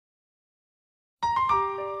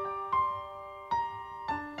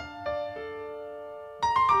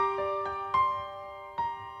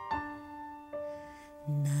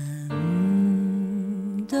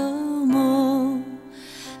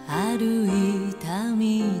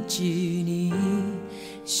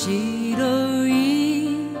白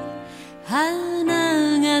い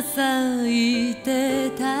花が咲いて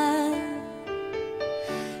た。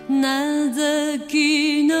なぜ昨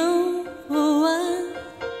日は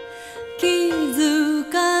気づ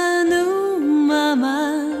かぬま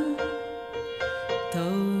ま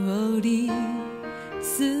通り過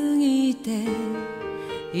ぎて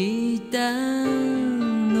いた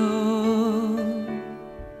の。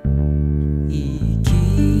生き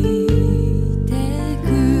てく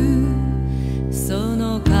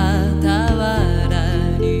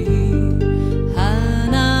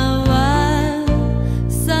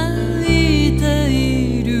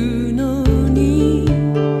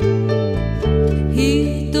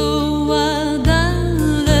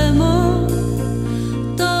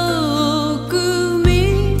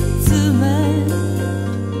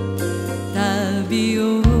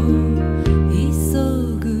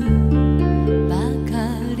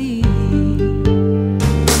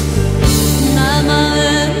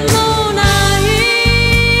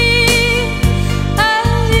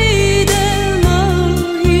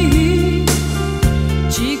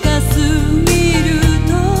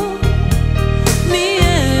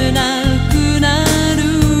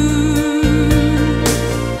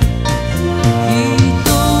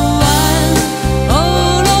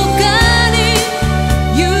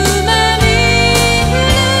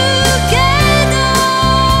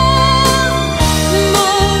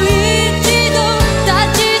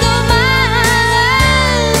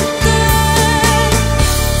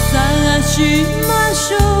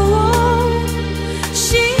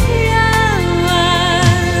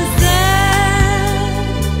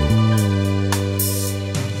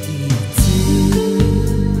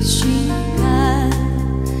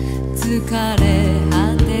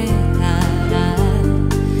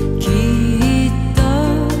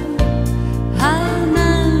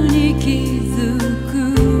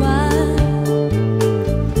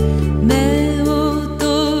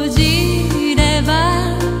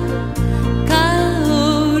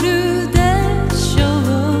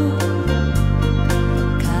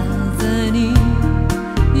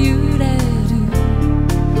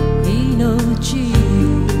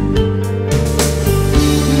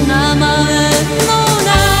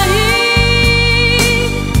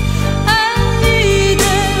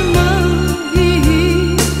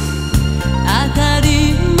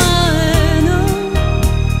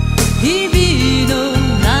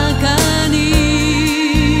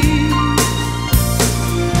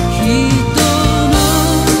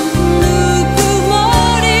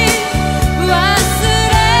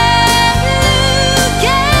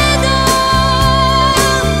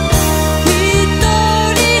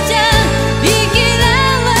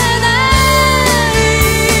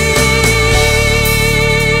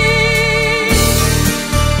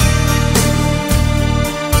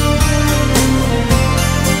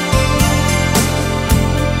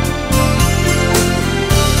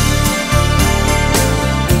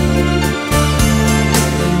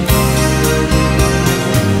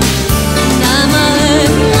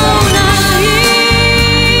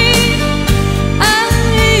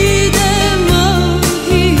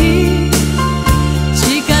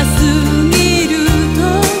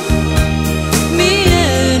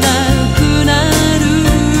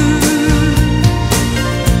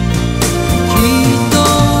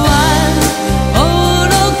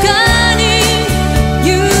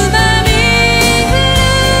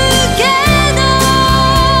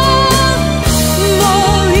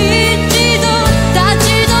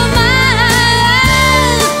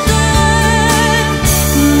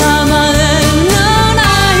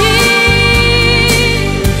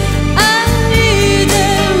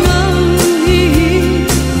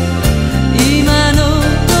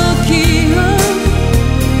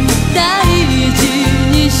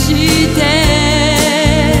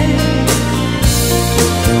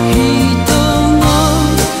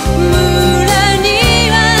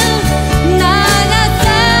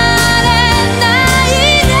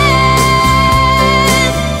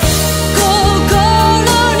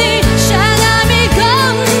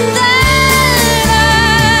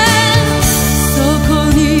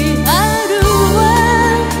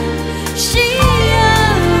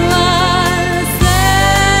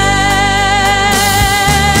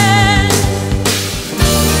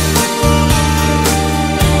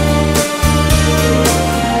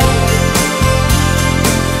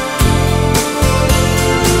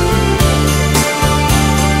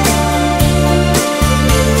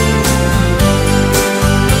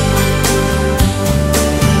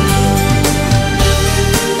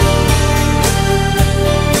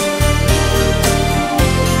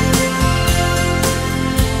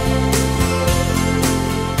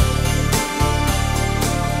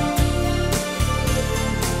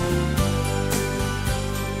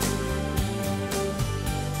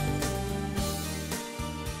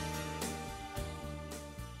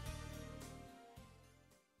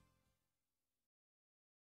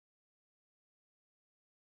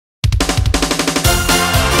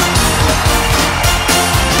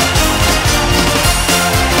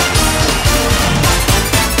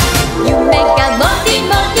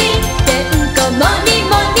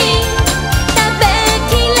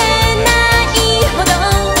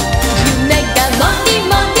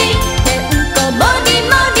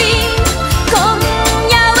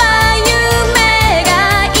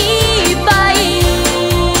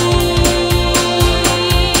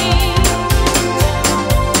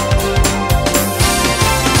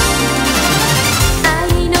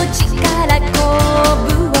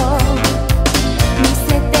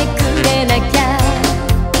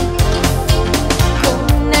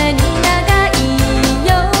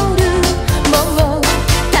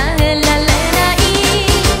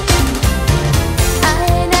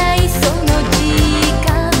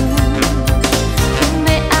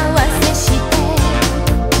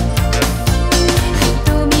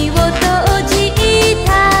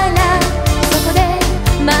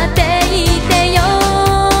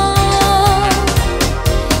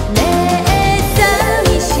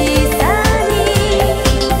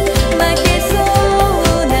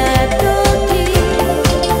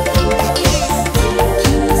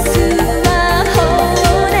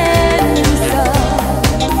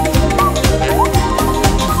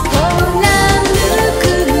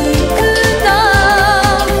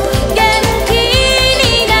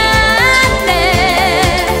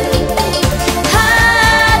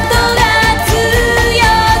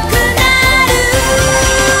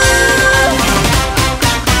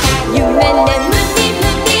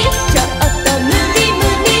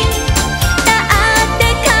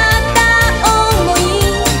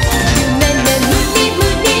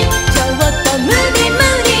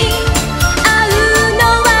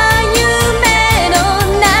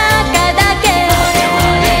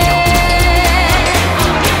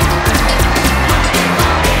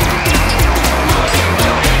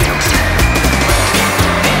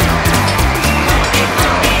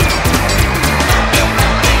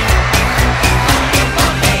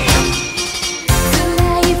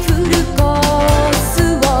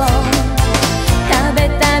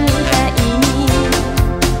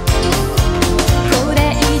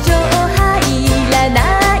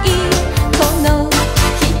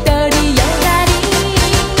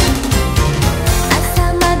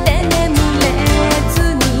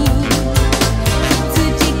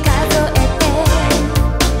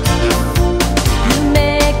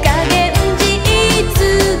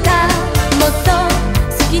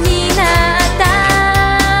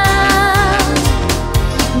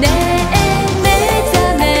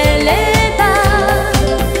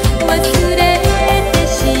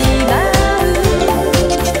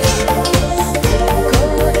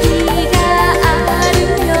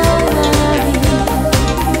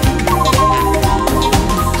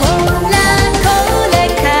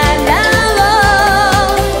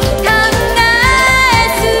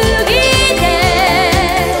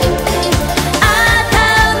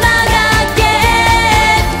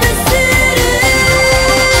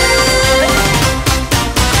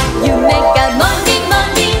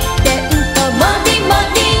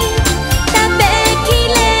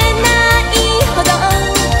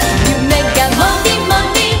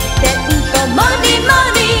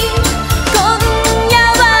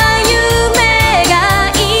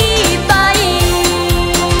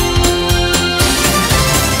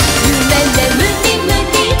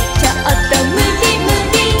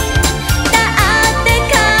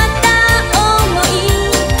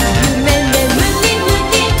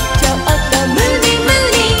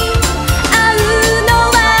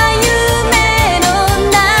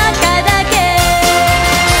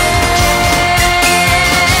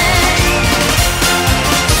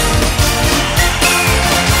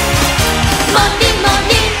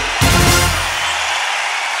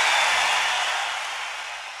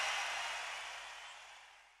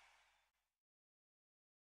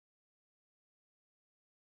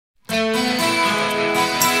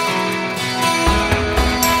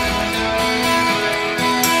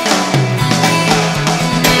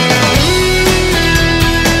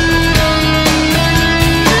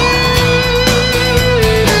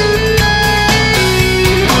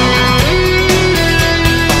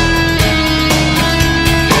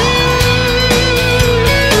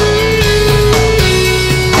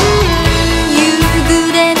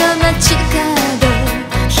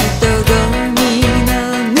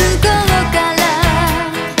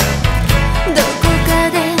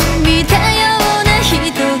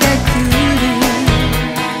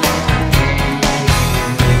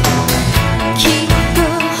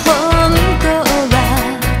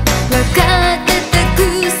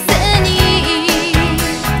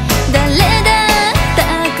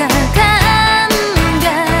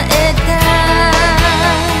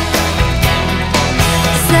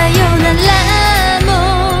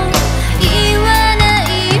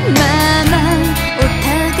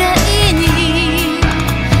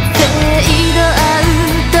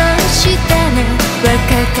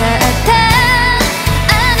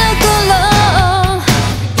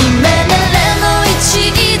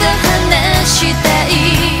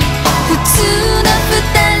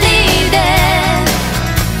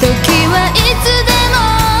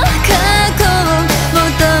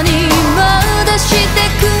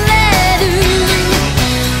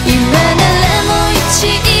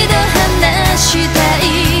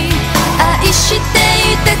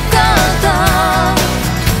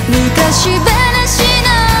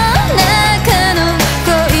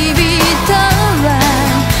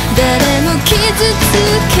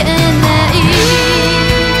つけない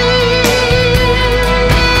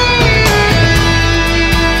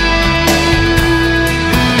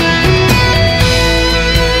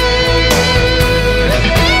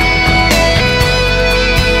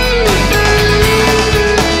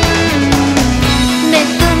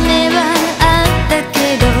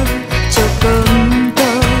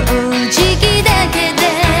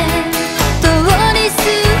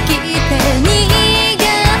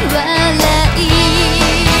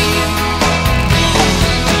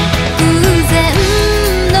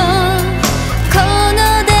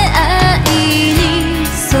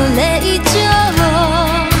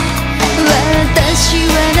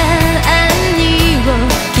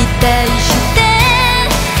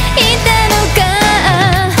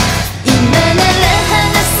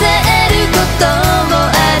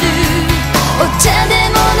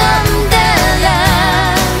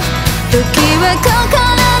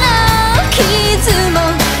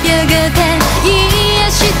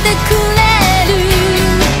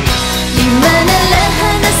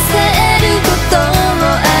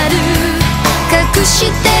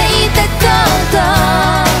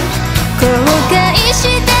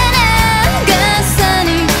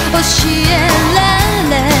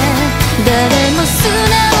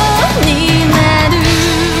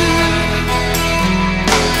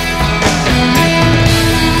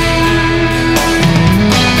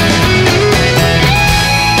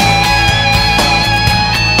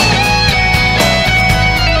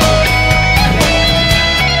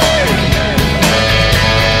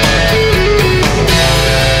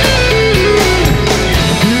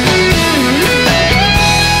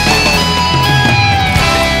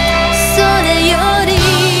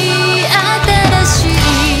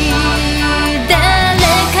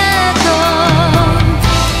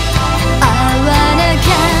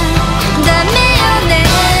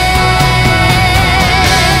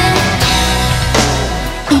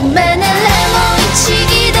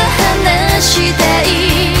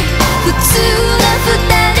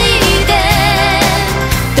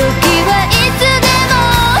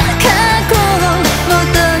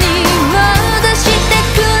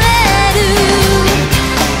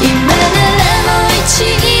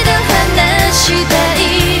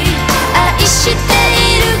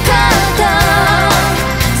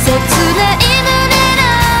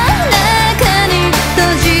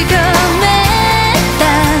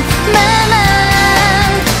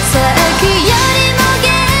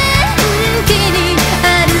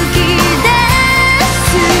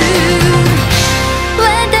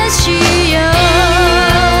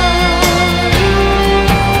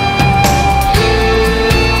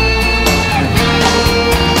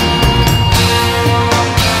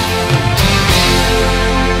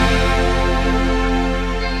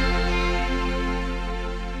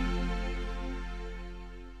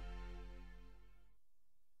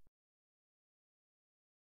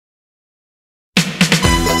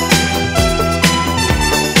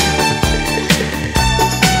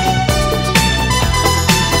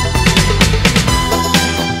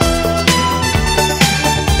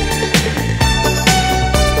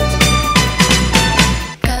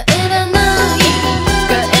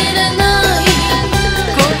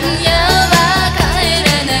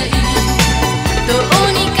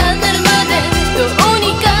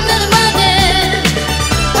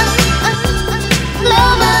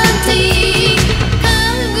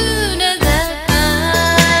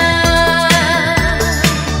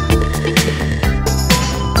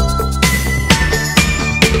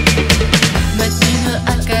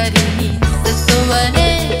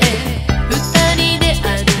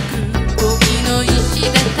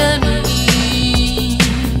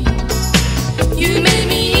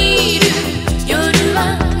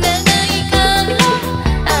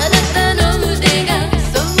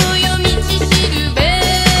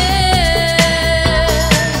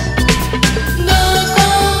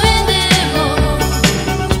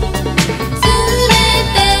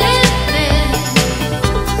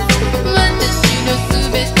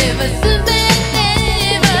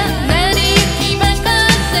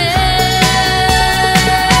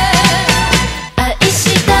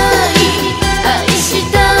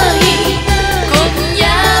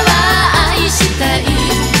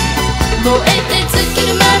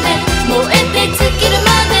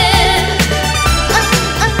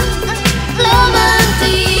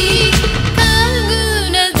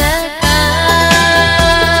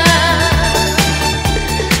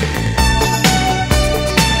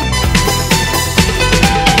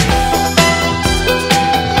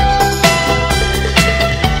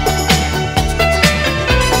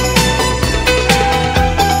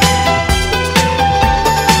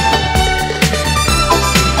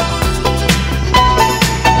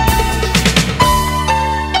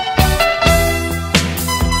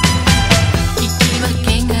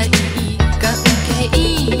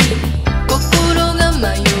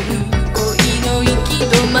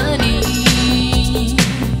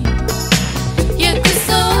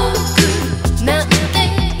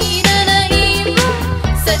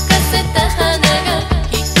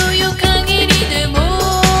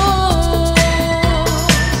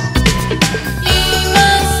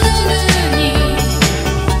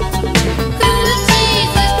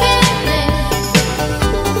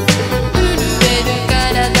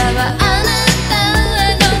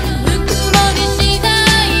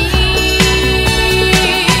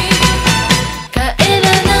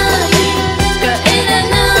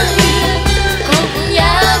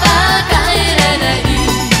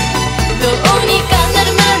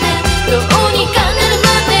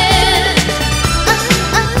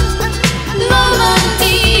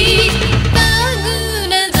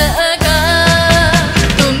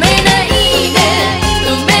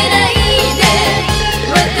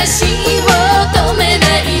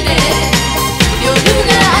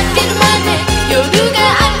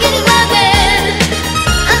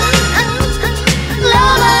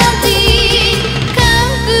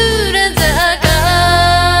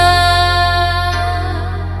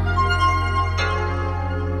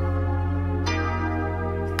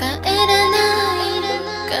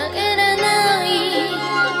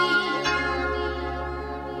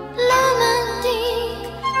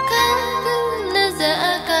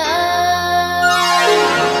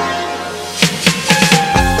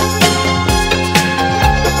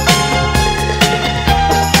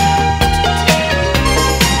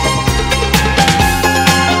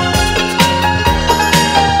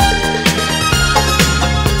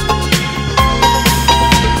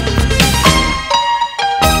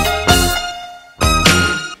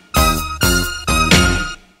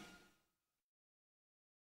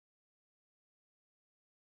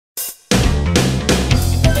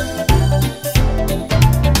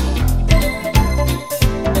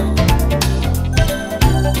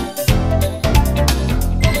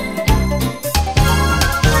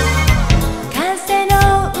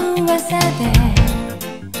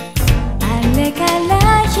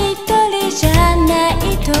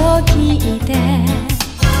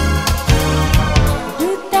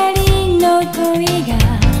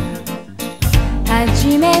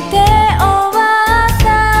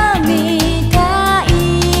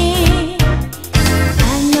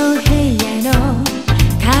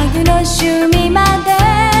の趣味まで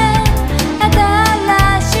新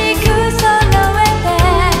しく揃えて、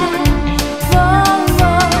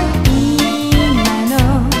今の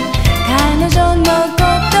彼女のこ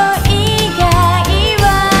と以外は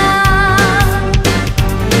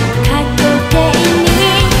過去形に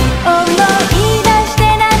思い出して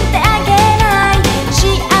なんてあげない。幸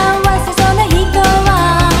せそうな人は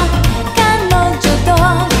彼女と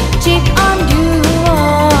チップオンデュオ、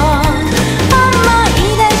思い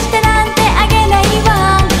出してなんてあげないわ。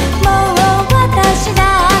もう私だ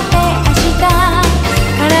って明日か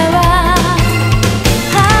らは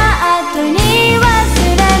ハートに忘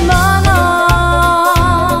れ物。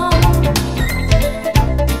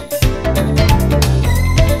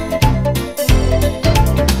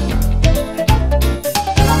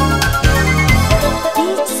い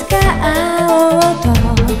つか会おう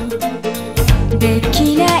とでき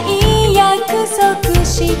ない約束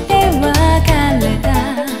して別れた。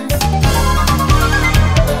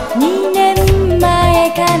2年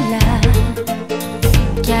前から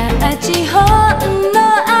キャッチホンの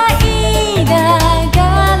間柄、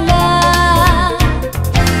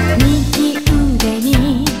右腕に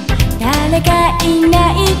誰かいな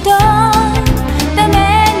いとダメ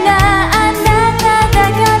なあなただ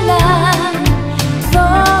から、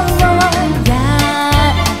や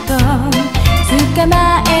っと捕ま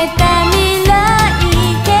えた未来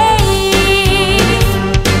形、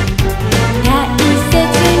大切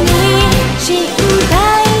に心配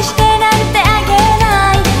してなんてあげな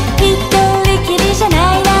い。一人きりじゃな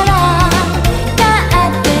いなら勝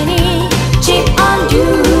手にチップオンデュ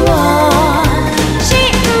オ、心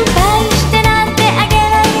配してなんてあげ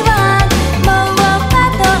ないわ。もうバ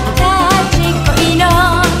トンタッチ恋の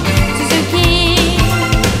続き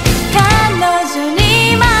彼女に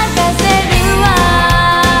任せるわ。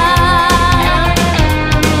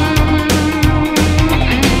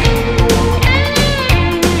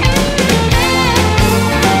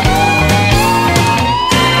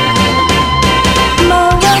も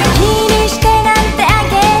う気にしてなんてあ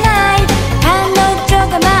げない。彼女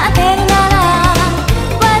が待ってるなら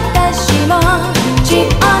私もチッ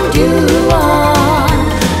プオンデュオ、も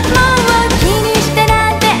う気にしてな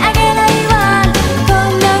んてあげないわ。こ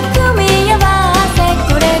の組み合わせ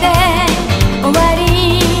これで終わり、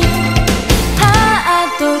ハ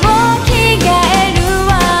ートを着替えるわ。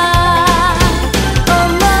思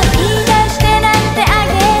い出してなんてあ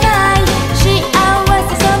げない。幸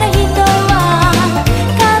せそうな人は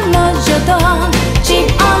彼女とチッ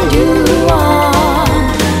プオンデュオ、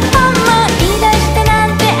思い出してなん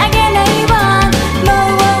てあげないわ。も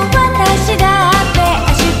う私だって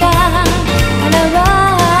明日からは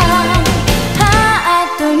ハ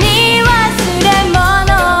ートに忘れ物。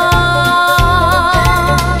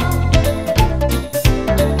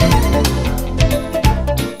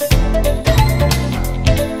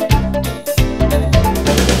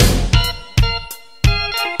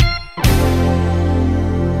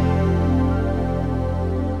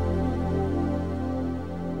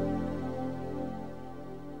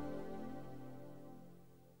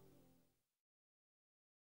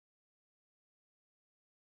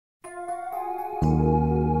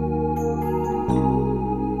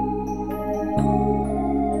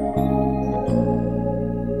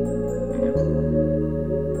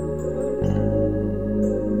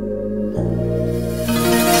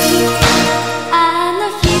あの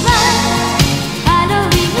日はハロウ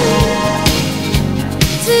ィン、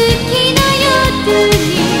月の夜に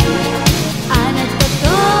あなたと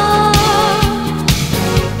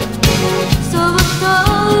そっと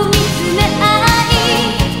見つめ合い、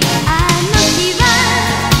あの日は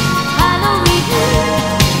ハロウィン、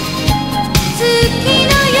月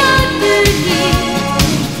の夜に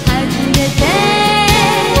初めて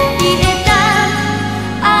言えた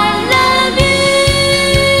I love you。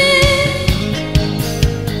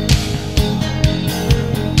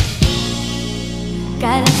ガ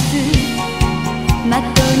ラス窓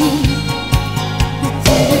に映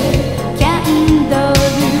るキャンドル、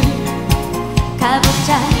かぼち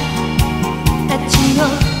ゃたちの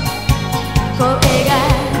声が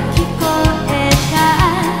聞こえた。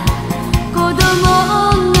子供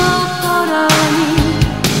の頃に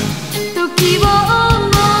時を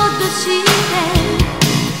戻して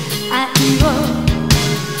愛を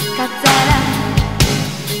飾ら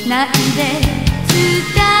ないで伝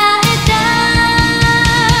えた。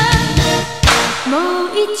もう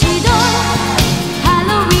一度ハロ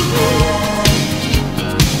ウィン、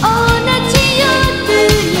同じ夜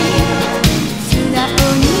に素直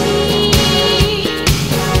に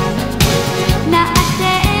なって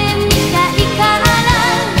みたいから、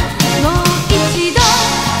もう一度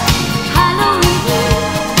ハロウィ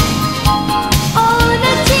ン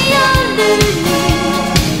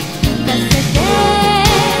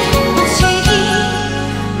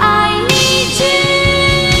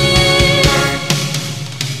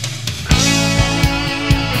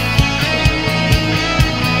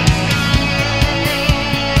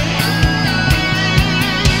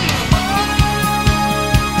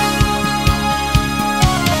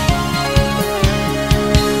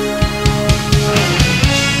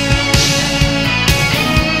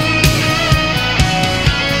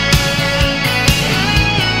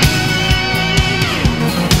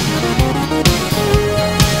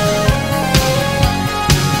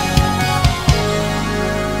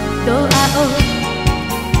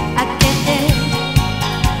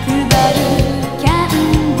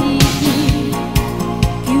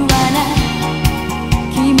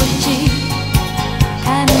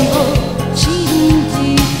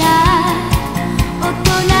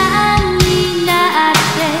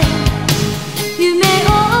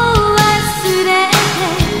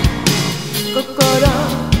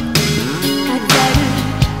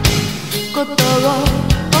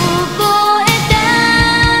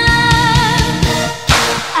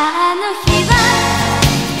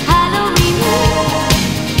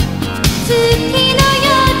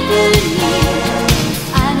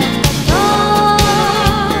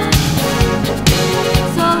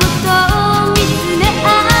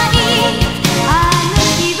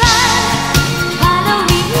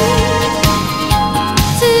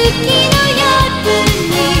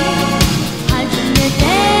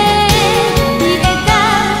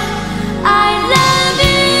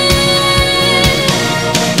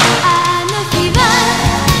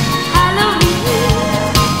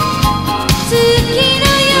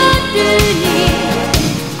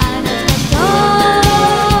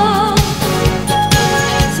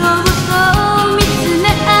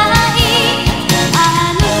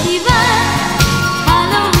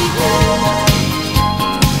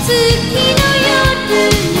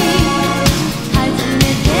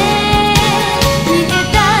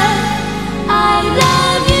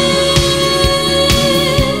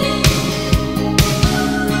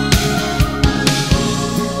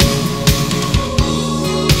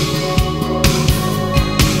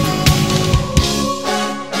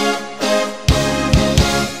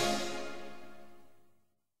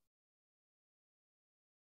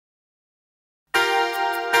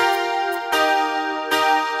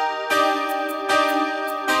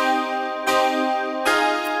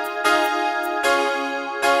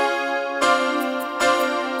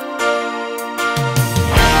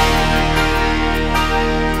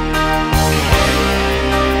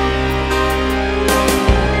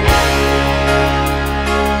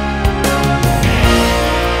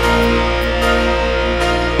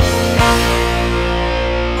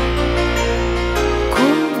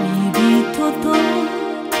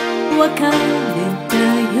別れた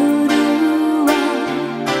夜は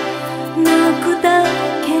泣くだ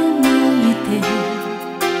け泣いて、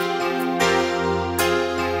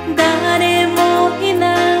誰もいな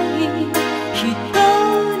い一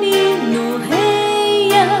人の部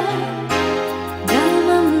屋、我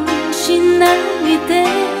慢しないで、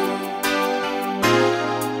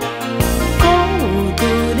コード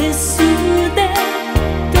レスで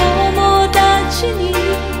友達に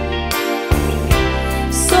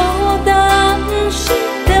相談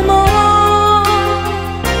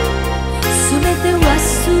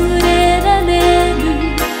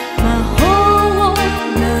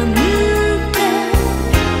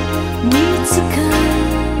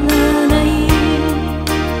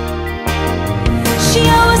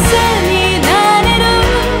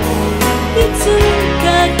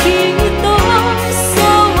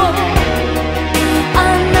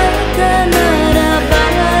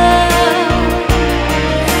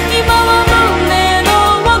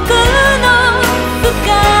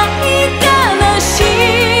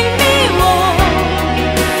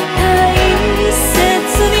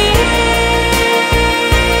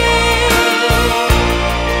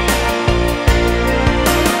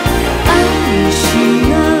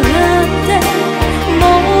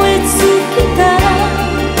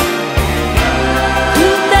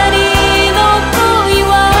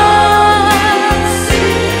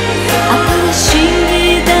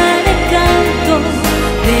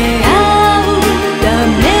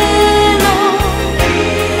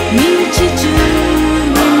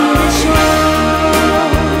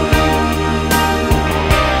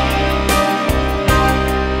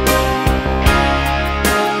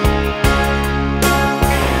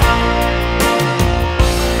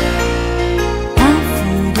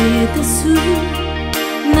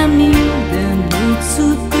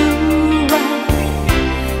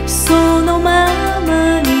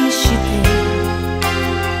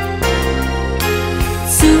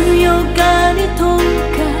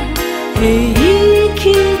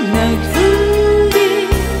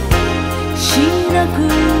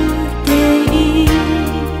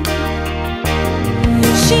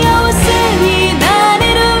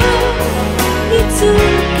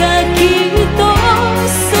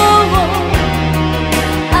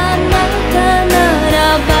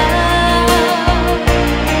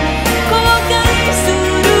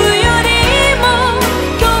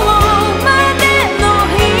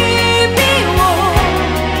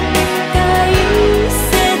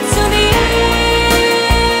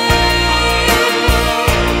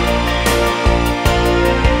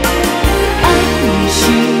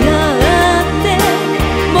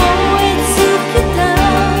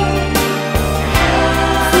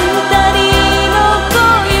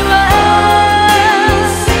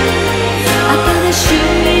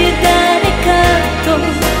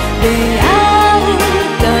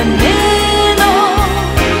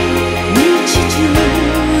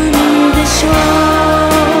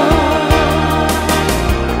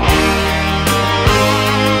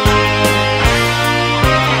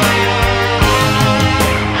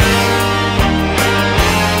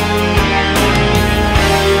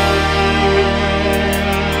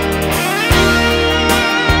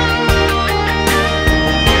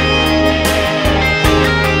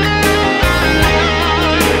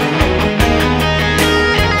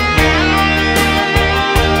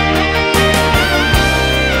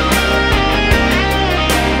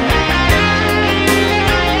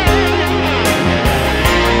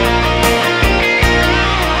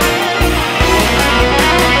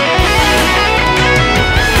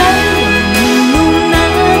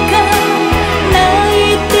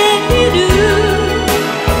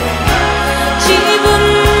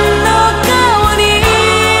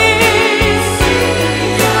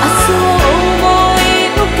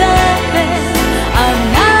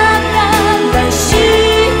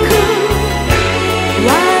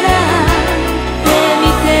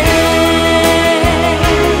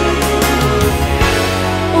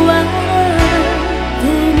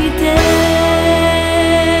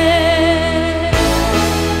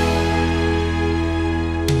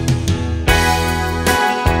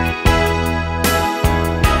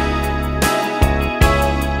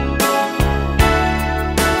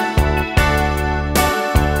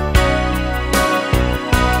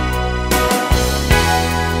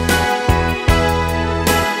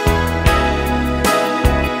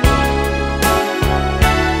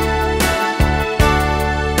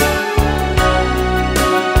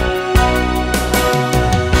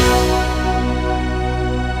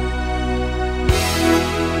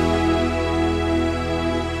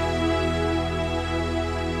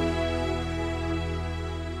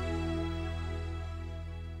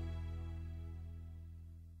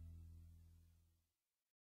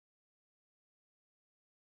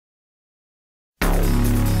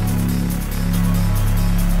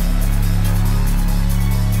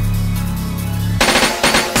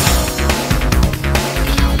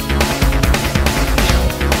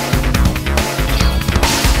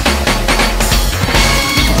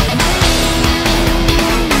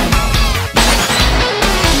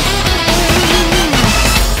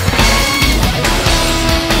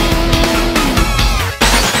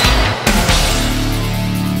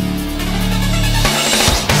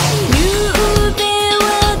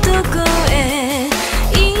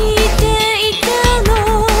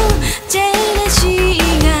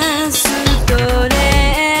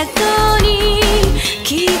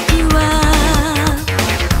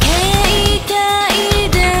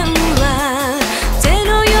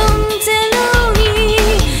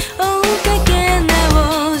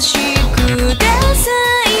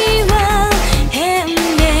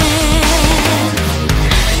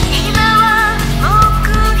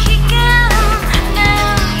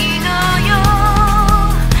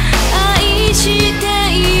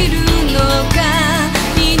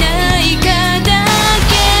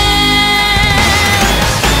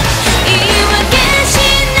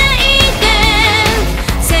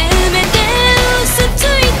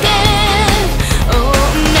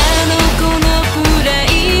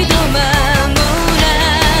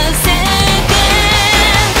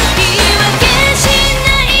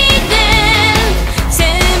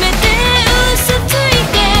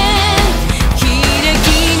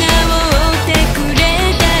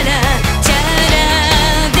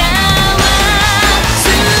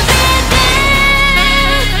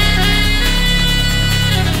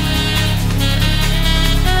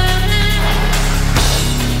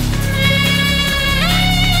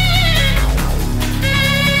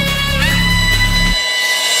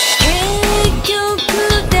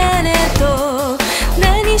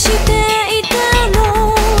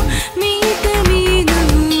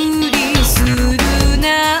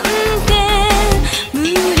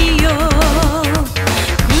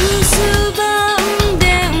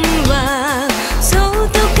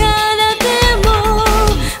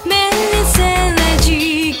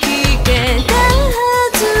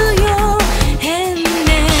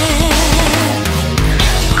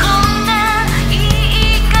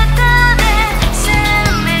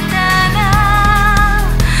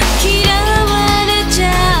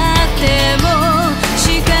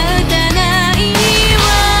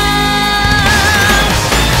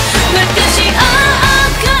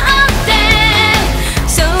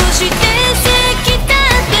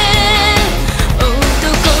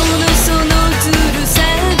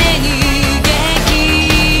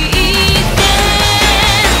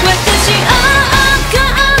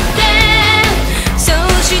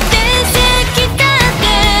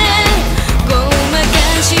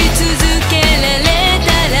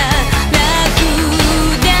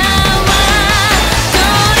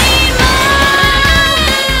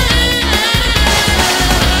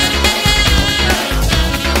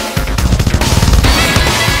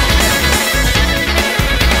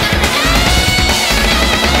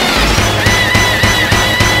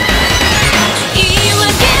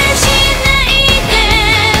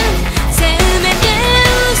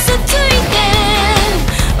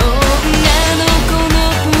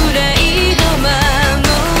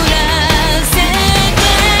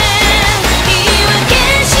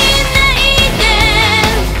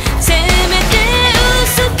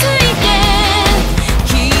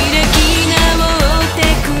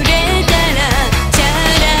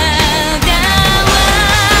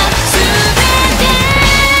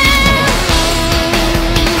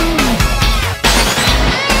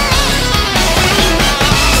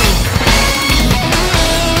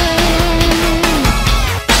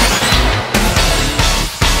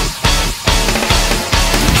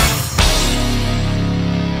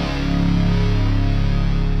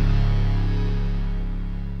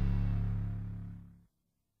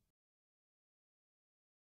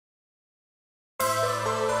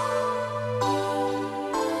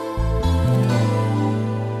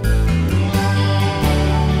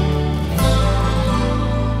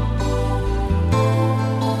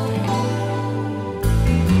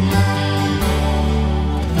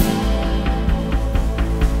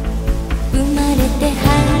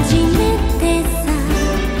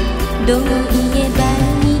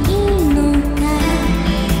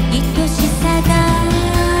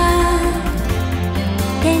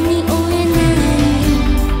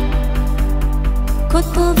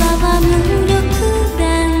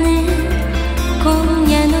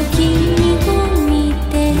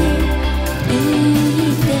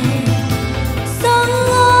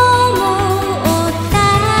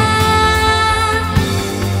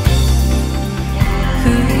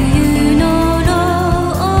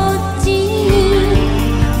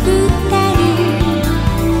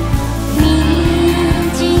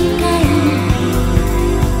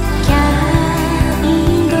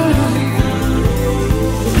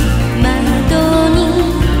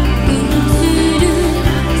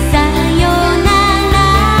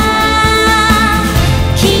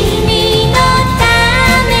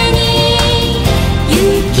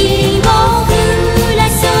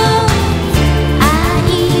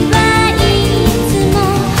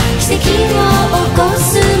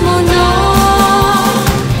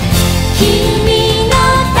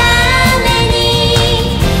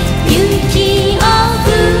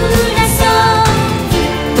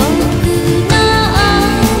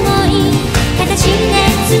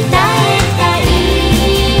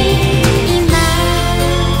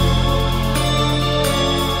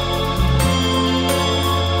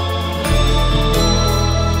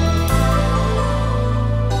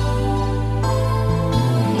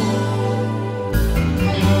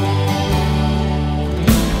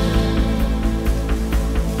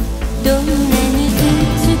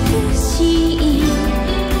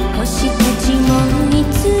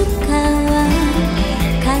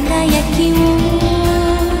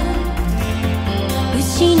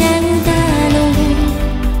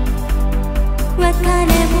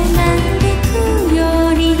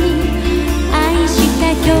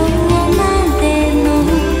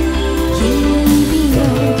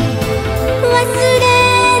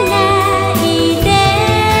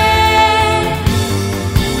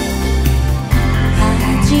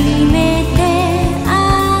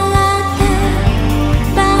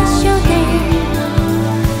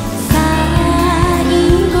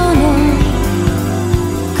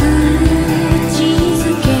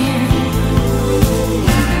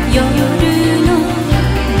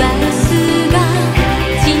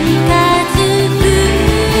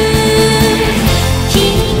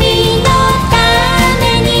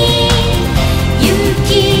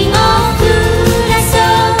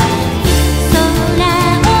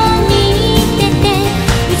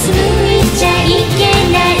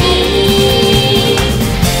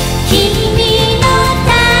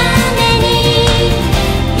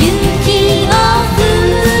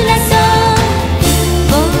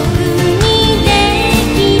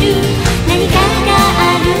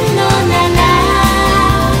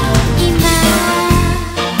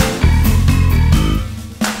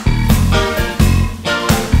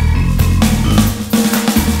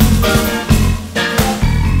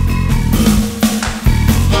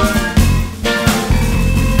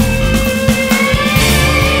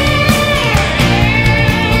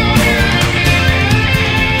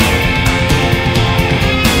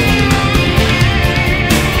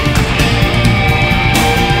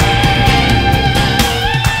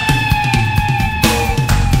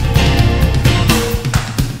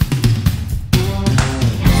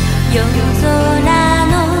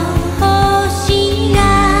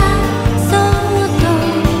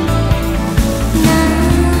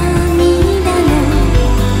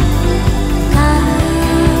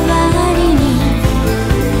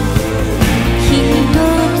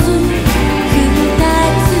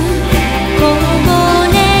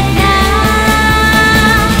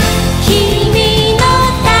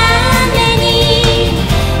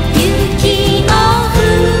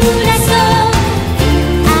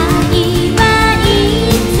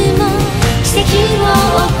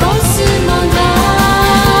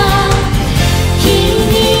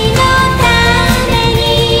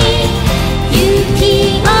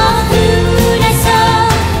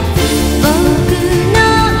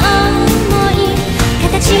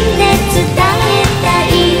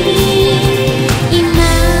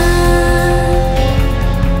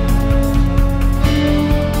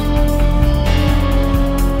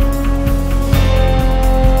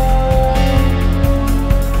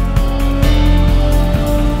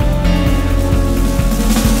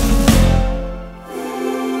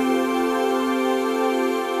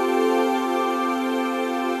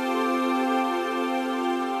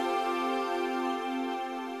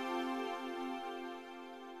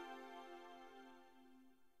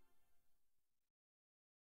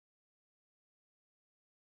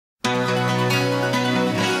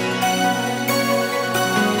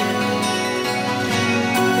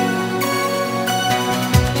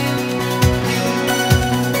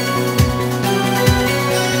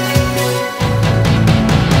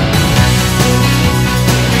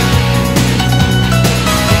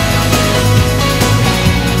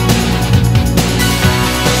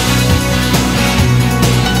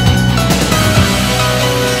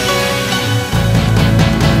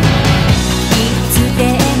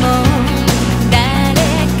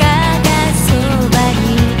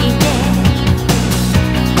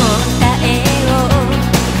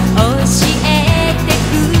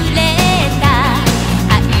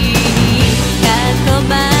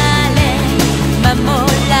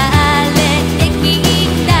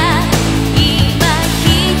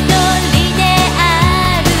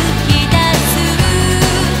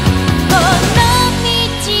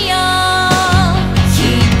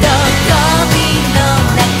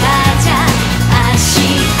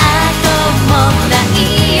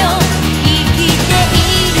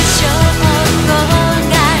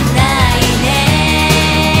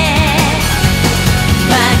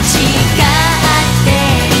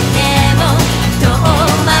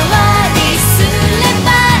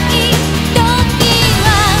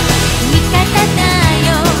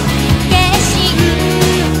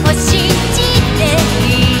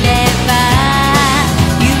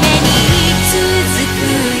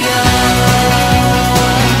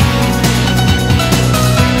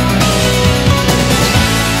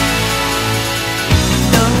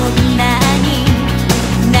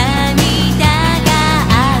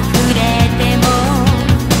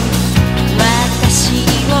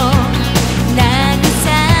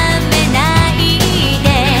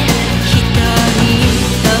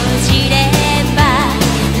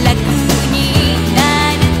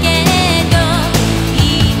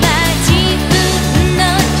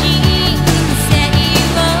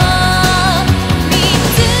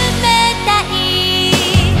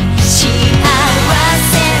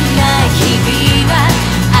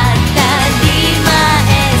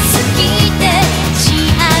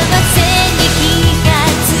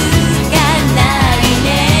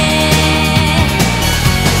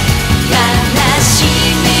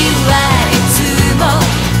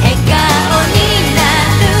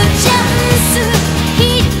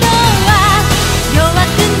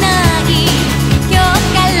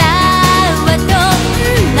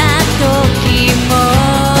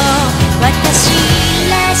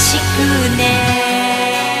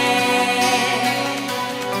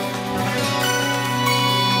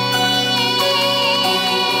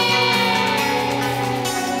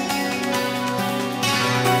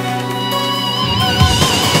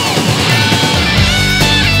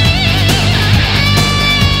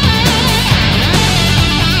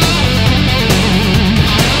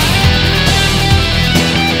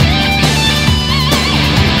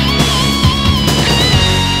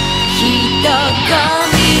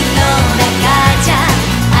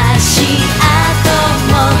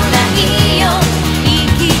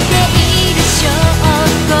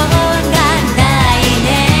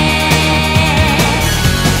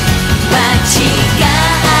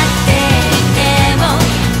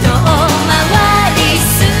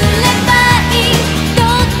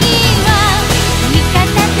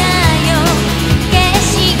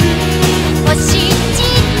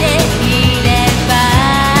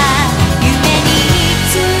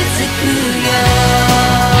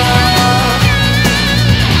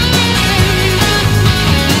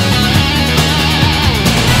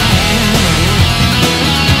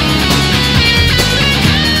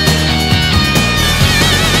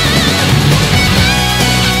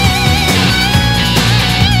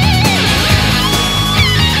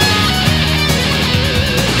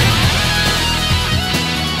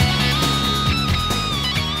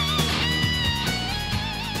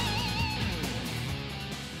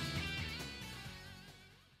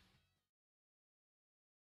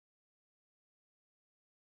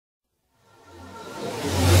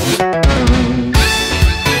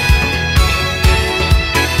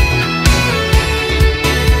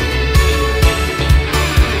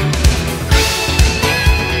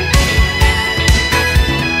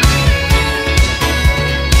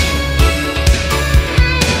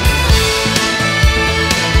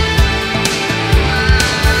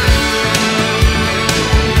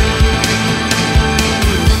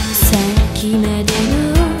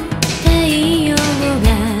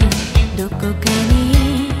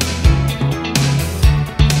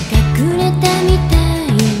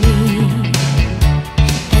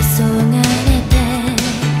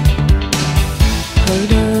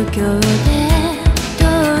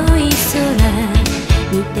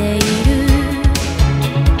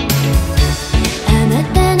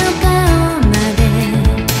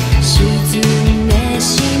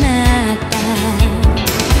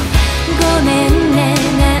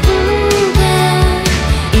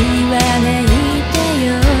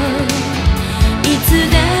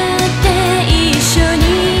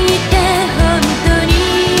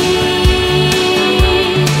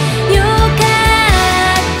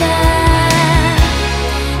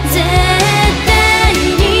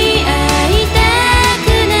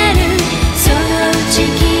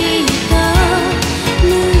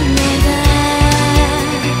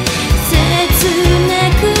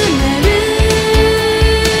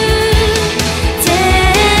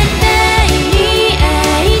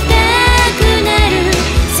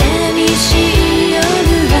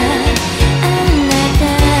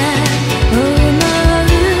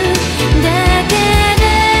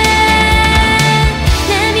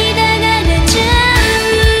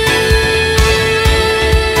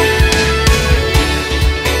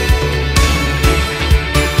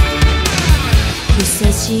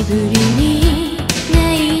しぶりに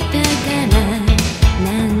泣いたからな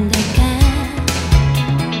んだか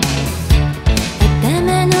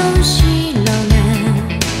頭の後ろが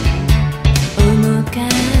重かっ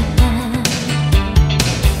た。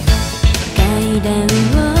階段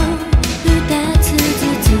を2つず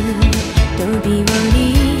つ飛び降り、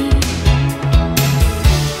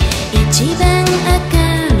一番明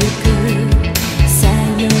るくさ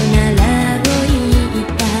よならを言っ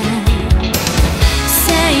た。最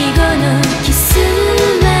後のキス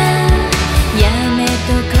はやめと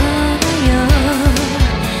こうよ。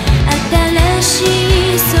新し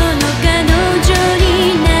いその彼女に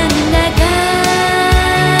なんだか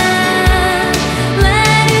悪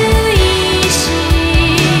いし、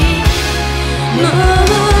も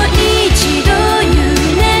う一度夢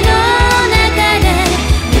の中で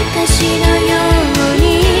昔のように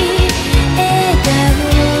笑顔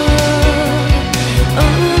を思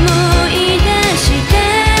い出して、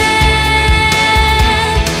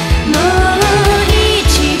もう一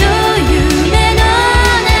度夢の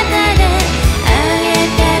中で会え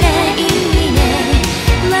たらいいね。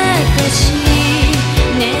私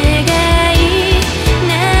願い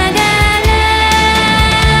ながら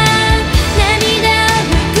涙を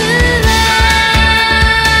拭くわ。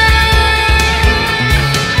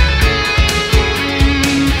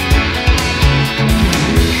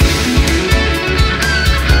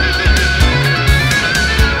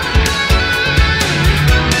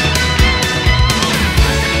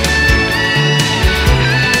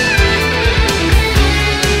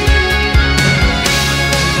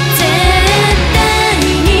絶対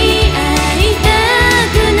に会いた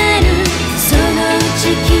くなる、そのうちき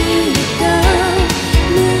っと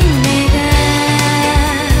胸が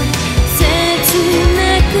切な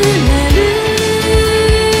くなる。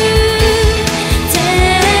絶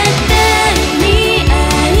対に会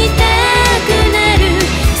いたくなる、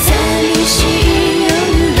寂しい夜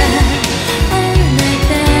はあな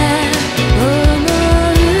た思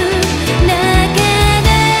うだけで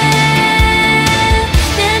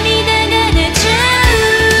涙が出ちゃう。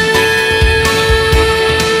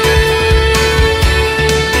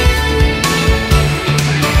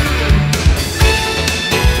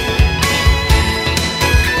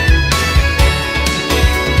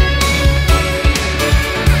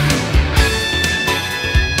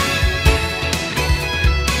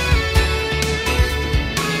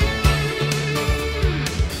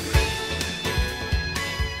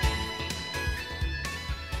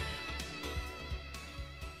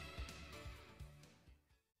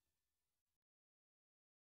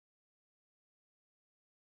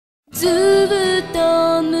ずっと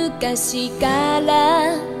昔から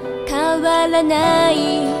変わらない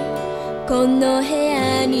この部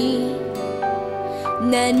屋に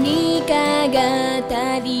何かが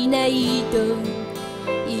足りないと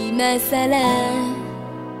今さら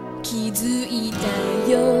気づいた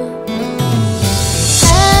よ。花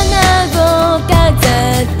を飾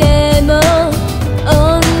っても音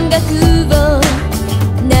楽を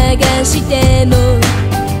流しても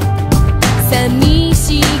寂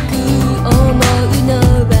しく思うの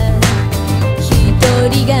は一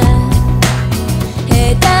人が下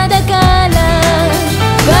手だから。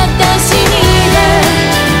私には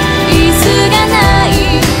椅子がない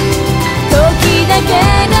時だけ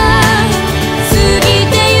が過ぎ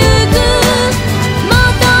てゆく。求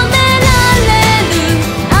められる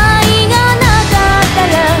愛がなかった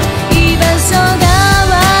ら居場所が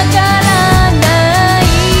わからない。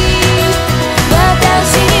私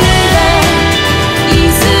には椅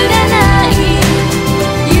子がない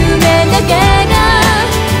夢だけが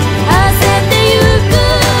焦ってゆく。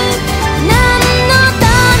何のた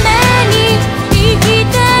めに生きて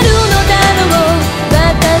るのだろう。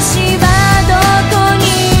私はどこに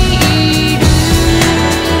いる。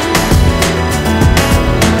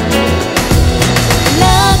楽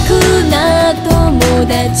な友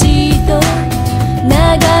達と長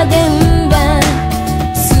電話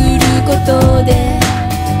することで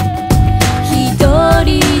一人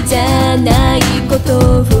じゃないこと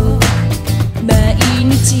を毎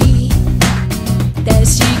日確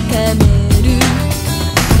かめる。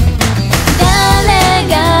誰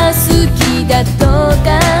が好きだとか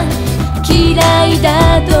嫌いだ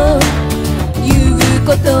というこ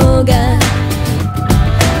とが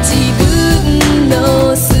自分の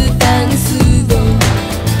スタンスを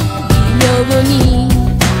微妙に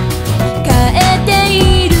変えてい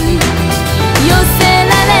る。寄せ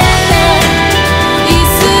られて椅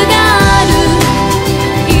子がある、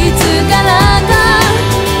いつからか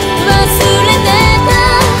忘れてた。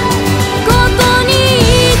ここに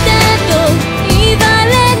いてと言わ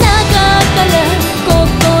れなかったら心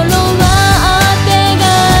は当てが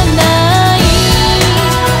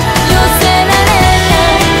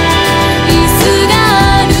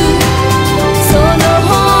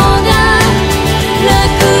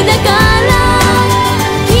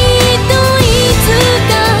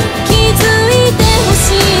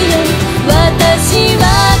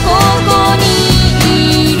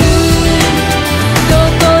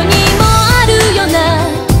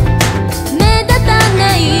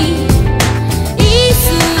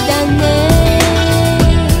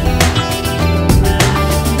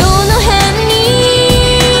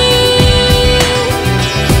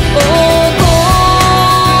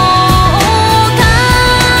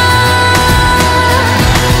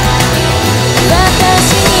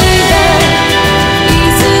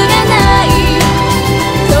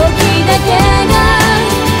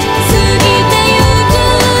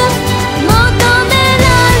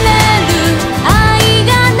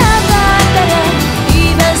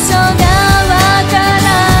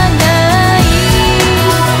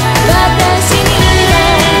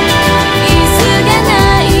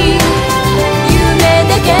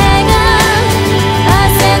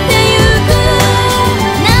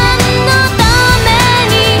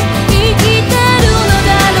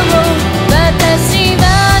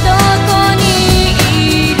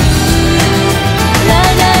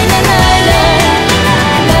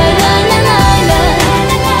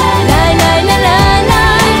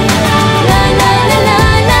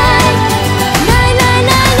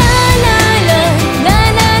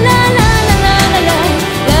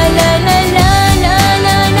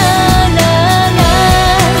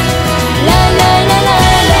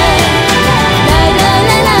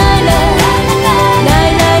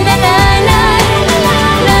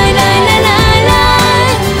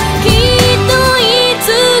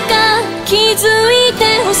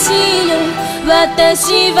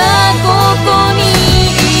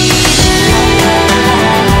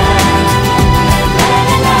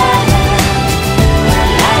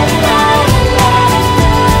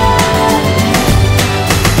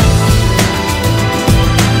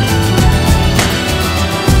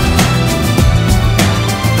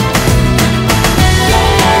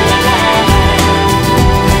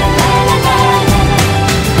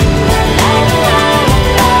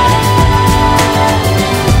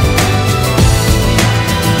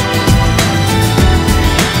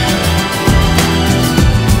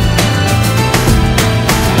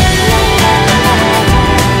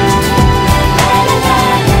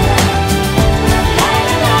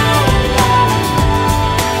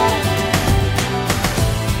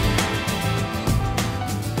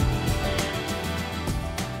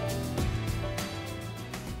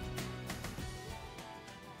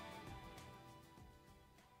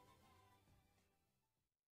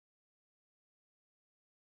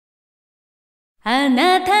あ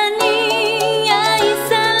なたに愛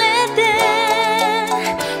されて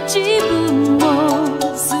自分を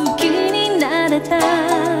好きになれた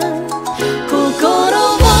心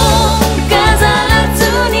を飾らず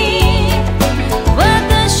に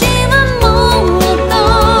私はもっと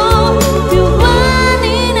ピュア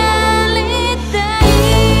になりたい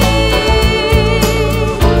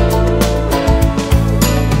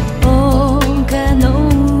丘の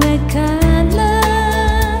上から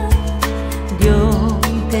両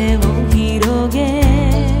手を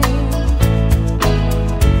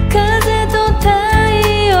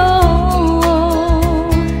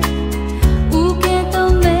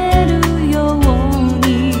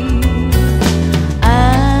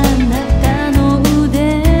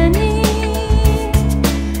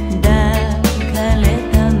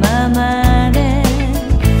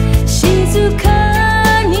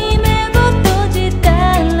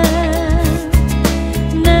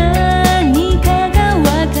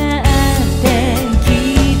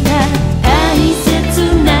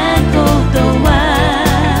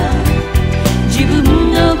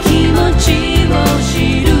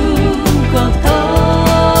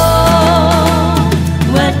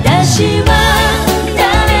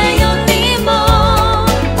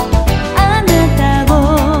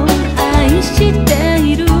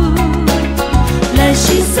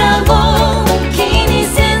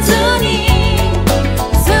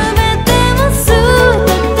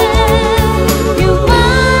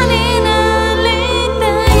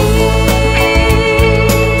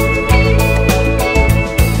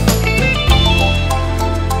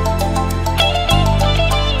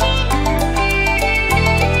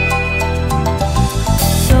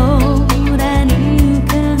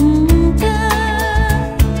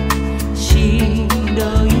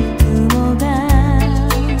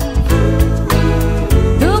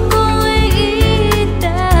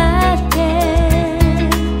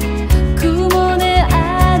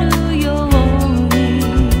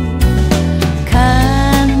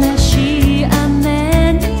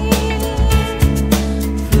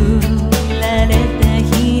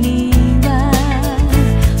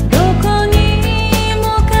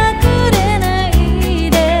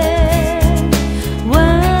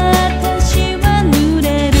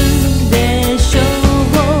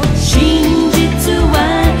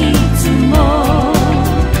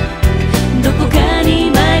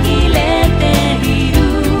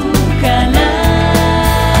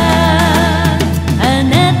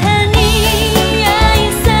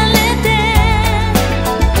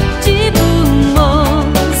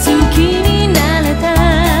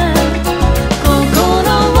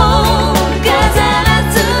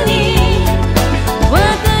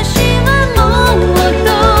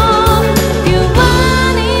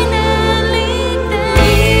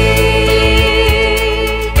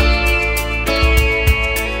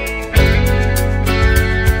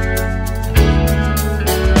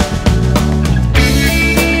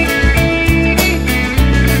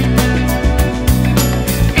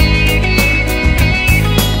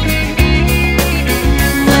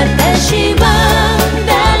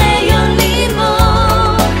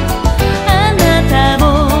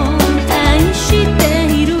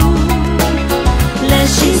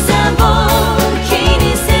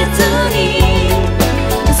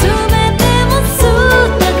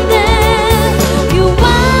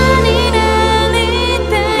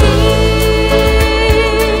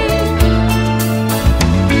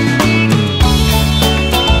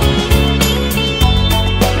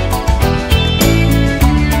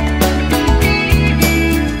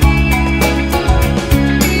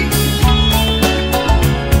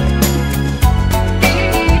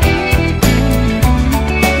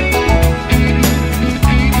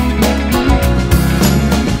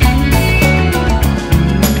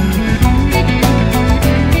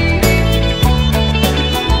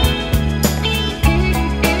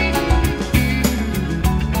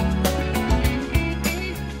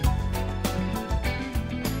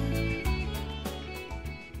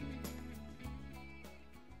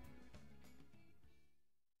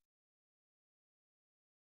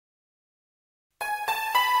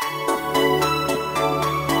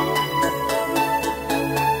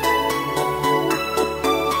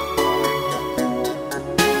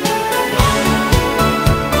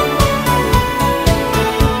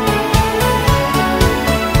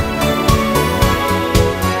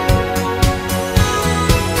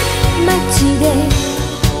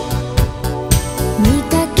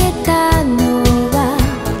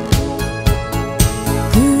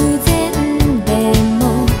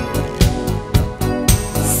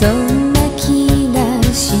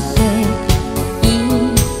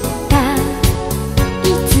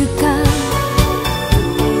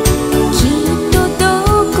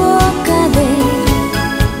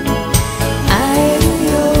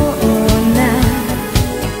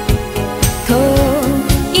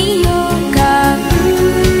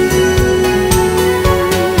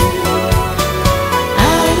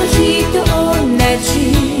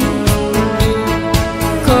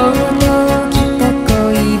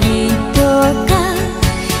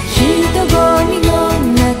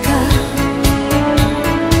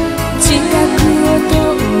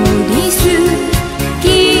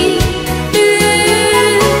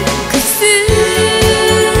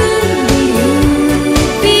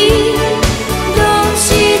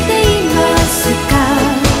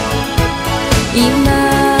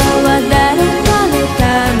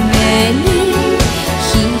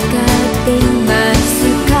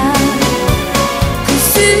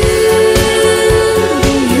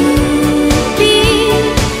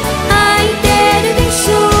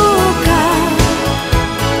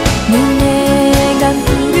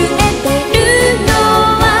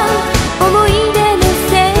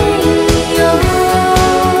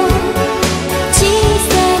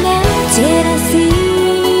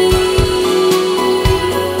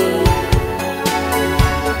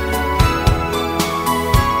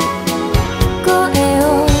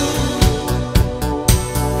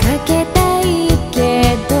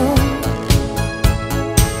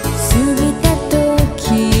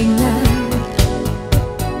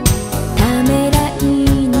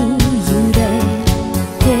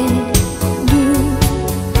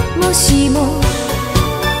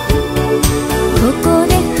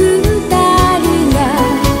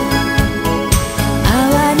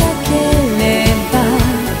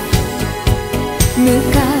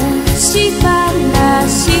昔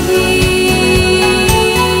話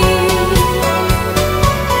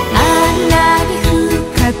あんなに深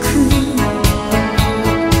く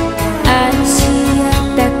愛し合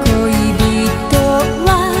った恋人は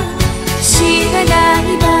知らない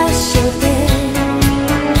場所で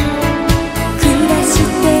暮らし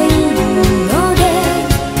ているので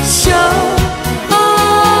しょう。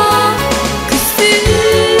くす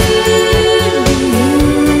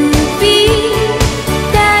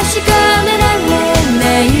確かめられな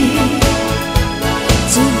い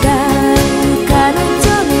違う彼女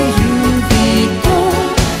の指と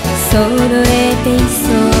揃えていそ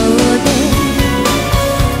うで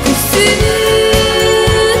くする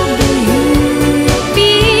指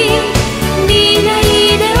見ない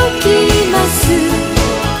でおきます。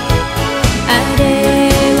あれ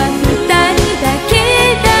は二人だけ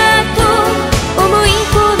だと思い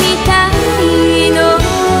込みたいの。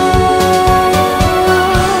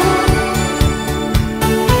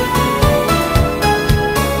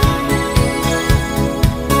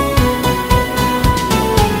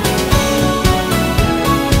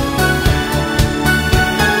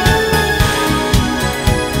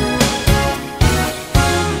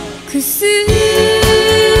くする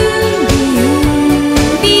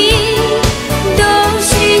指どうし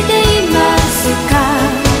ていますか。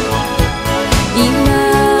今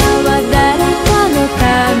は誰かのた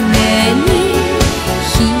めに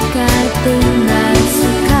光っています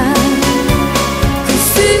か。く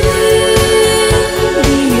する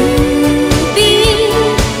指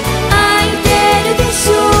開いてるでし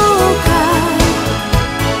ょうか。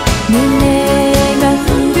胸が震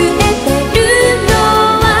えてるの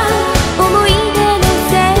は思い出の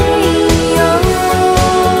せいよ。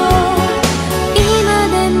今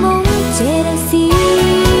でもジェラシー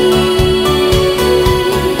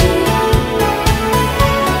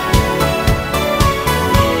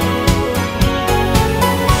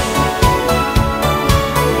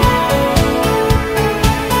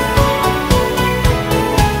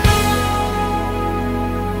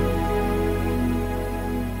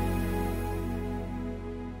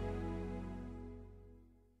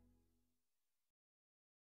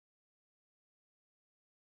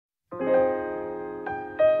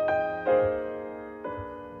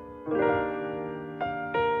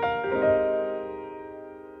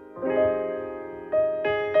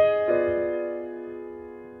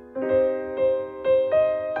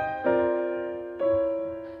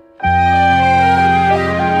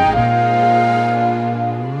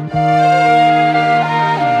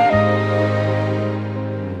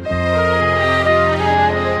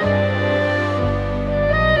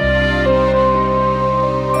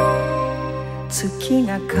月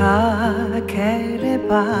がかけれ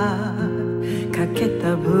ばかけ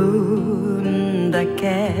た分だ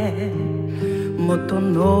け元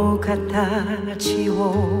の形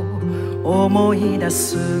を思い出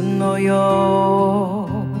すのよ。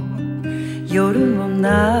夜の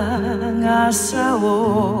長さ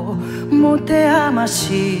を持て余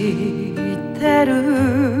して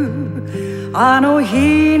るあの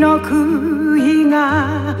日の悔い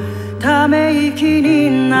がため息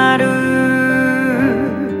になる。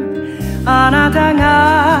あなた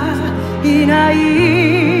がいない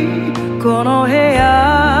この部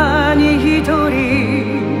屋に一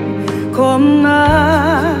人こん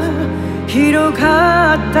な広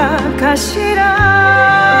かったかしら。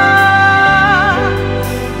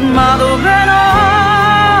窓辺の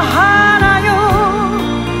花よ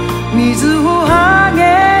水をあげ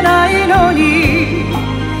ないのに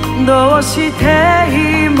どうして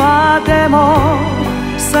今でも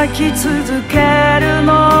咲き続ける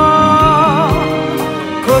の。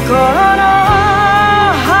心の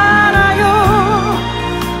花よ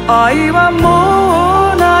愛は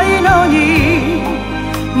もうないのに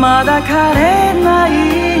まだ枯れない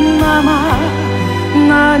まま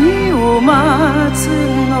何を待つ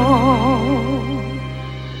の。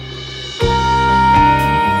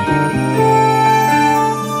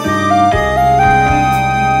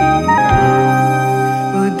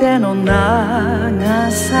腕の長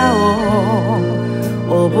さを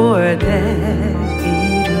覚えてい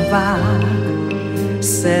るわ。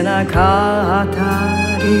背中あた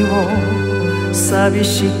りを寂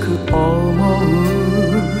しく思う。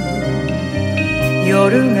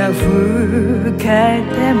夜が更け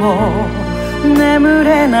ても眠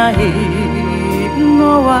れない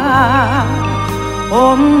のは同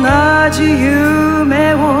じ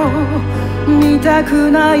夢を見た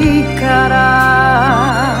くないから。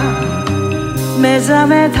目覚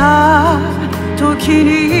めた時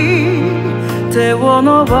に手を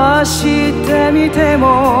伸ばしてみて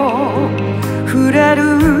も触れる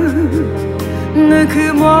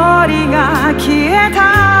くもりが消えた。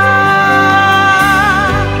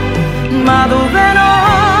窓辺の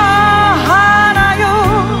花よ、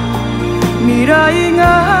未来が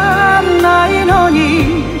ないの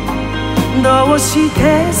にどうし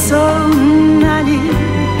てそんなに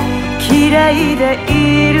綺麗でい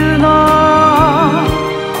るの。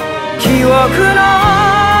記憶の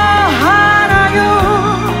花よ、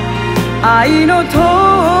愛の通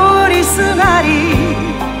りすがり、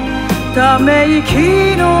ため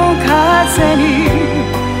息の風に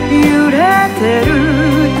揺れてる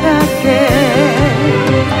だけ。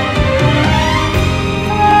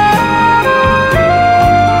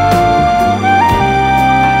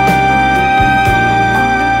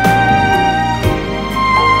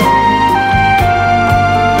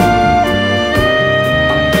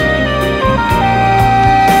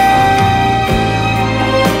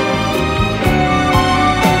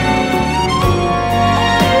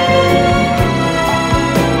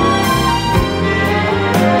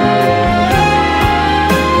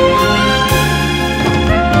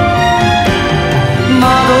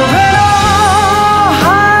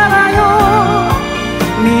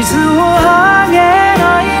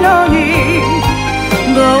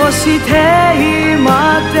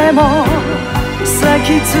でも咲き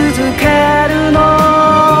続けるの。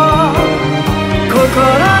心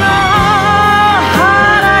の花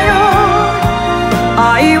よ、愛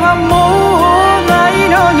はもうない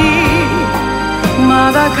のにま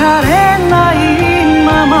だ枯れないま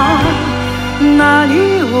ま何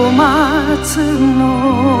を待つの。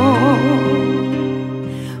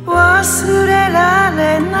忘れられ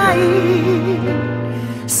ない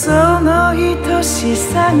その愛し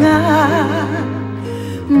さが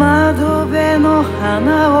窓辺の花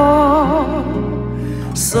を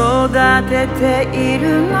育てている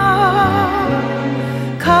の。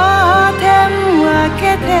カーテンを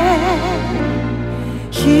開けて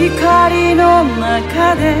光の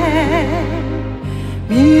中で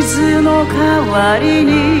水の代わりに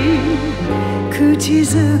口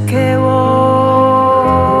づけを。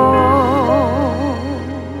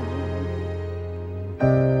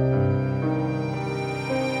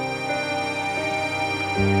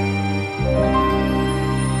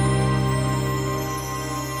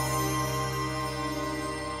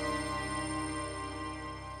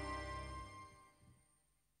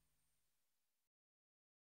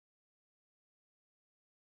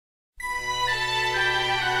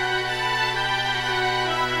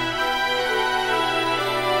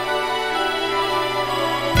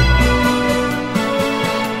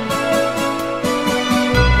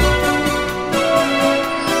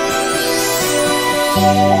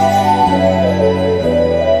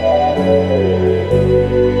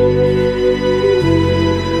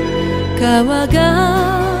川が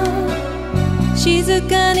静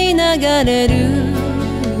かに流れる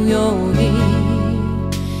ように、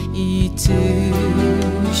いつ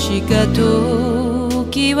しか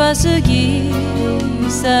時は過ぎ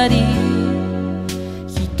去り、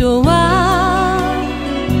人は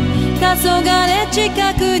黄昏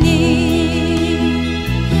近くに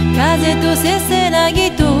風とせせら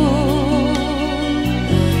ぎと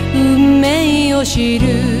運命を知る。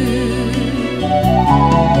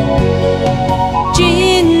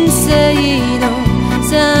人生の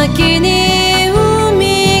先に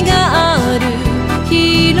海がある、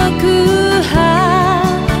広く果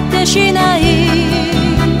てしない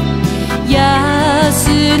安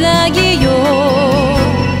らぎよ。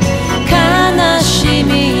悲し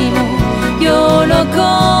みも喜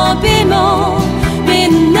びもみ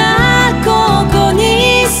んなここに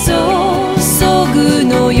注ぐ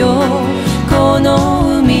のよ、こ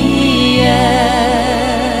の海へ。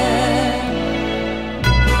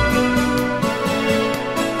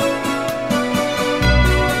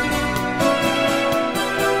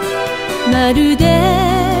まるで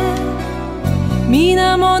水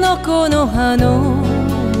面のこの葉の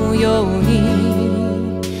ように、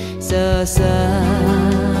些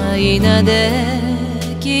細な出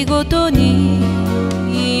来事に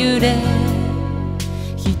揺れ、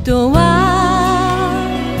人は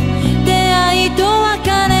出会いと別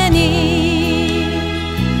れに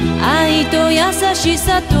愛と優し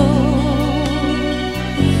さと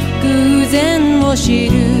偶然を知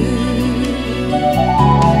る。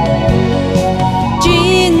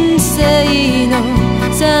人生の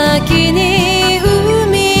先に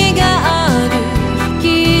海がある、き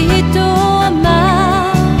っと待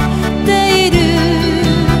っている。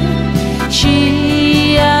幸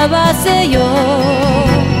せよ、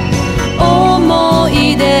思い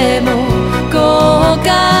出も後悔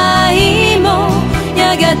もや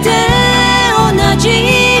がて同じ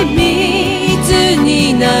水に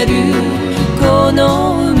なる、この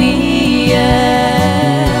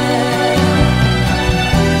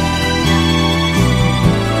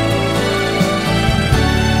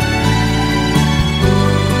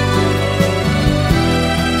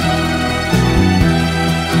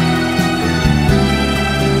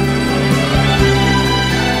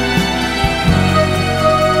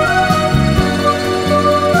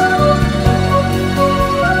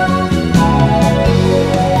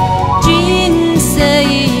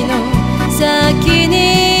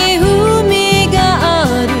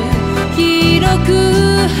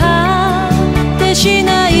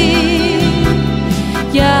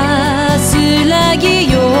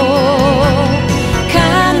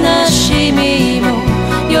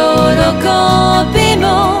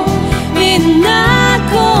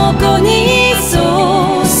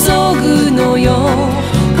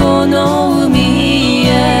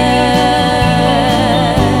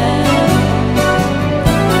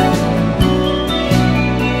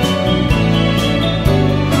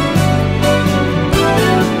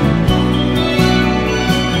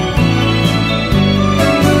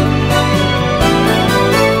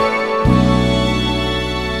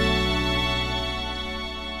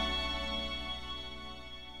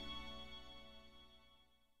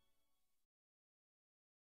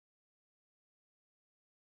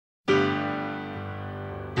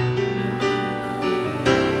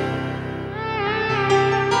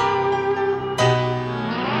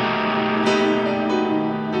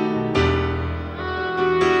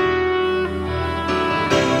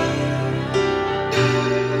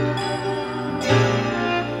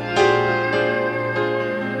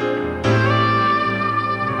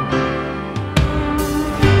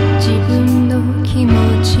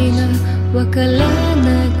がわからな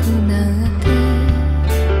くなって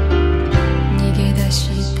逃げ出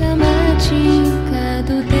した街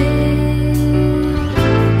角で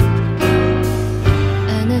あ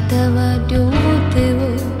なたは両手を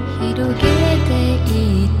広げてい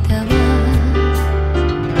たわ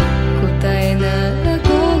答えならこ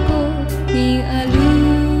こにある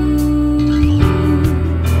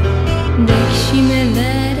抱きしめら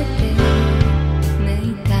れて泣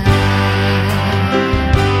いた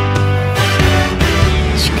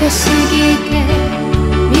近すぎ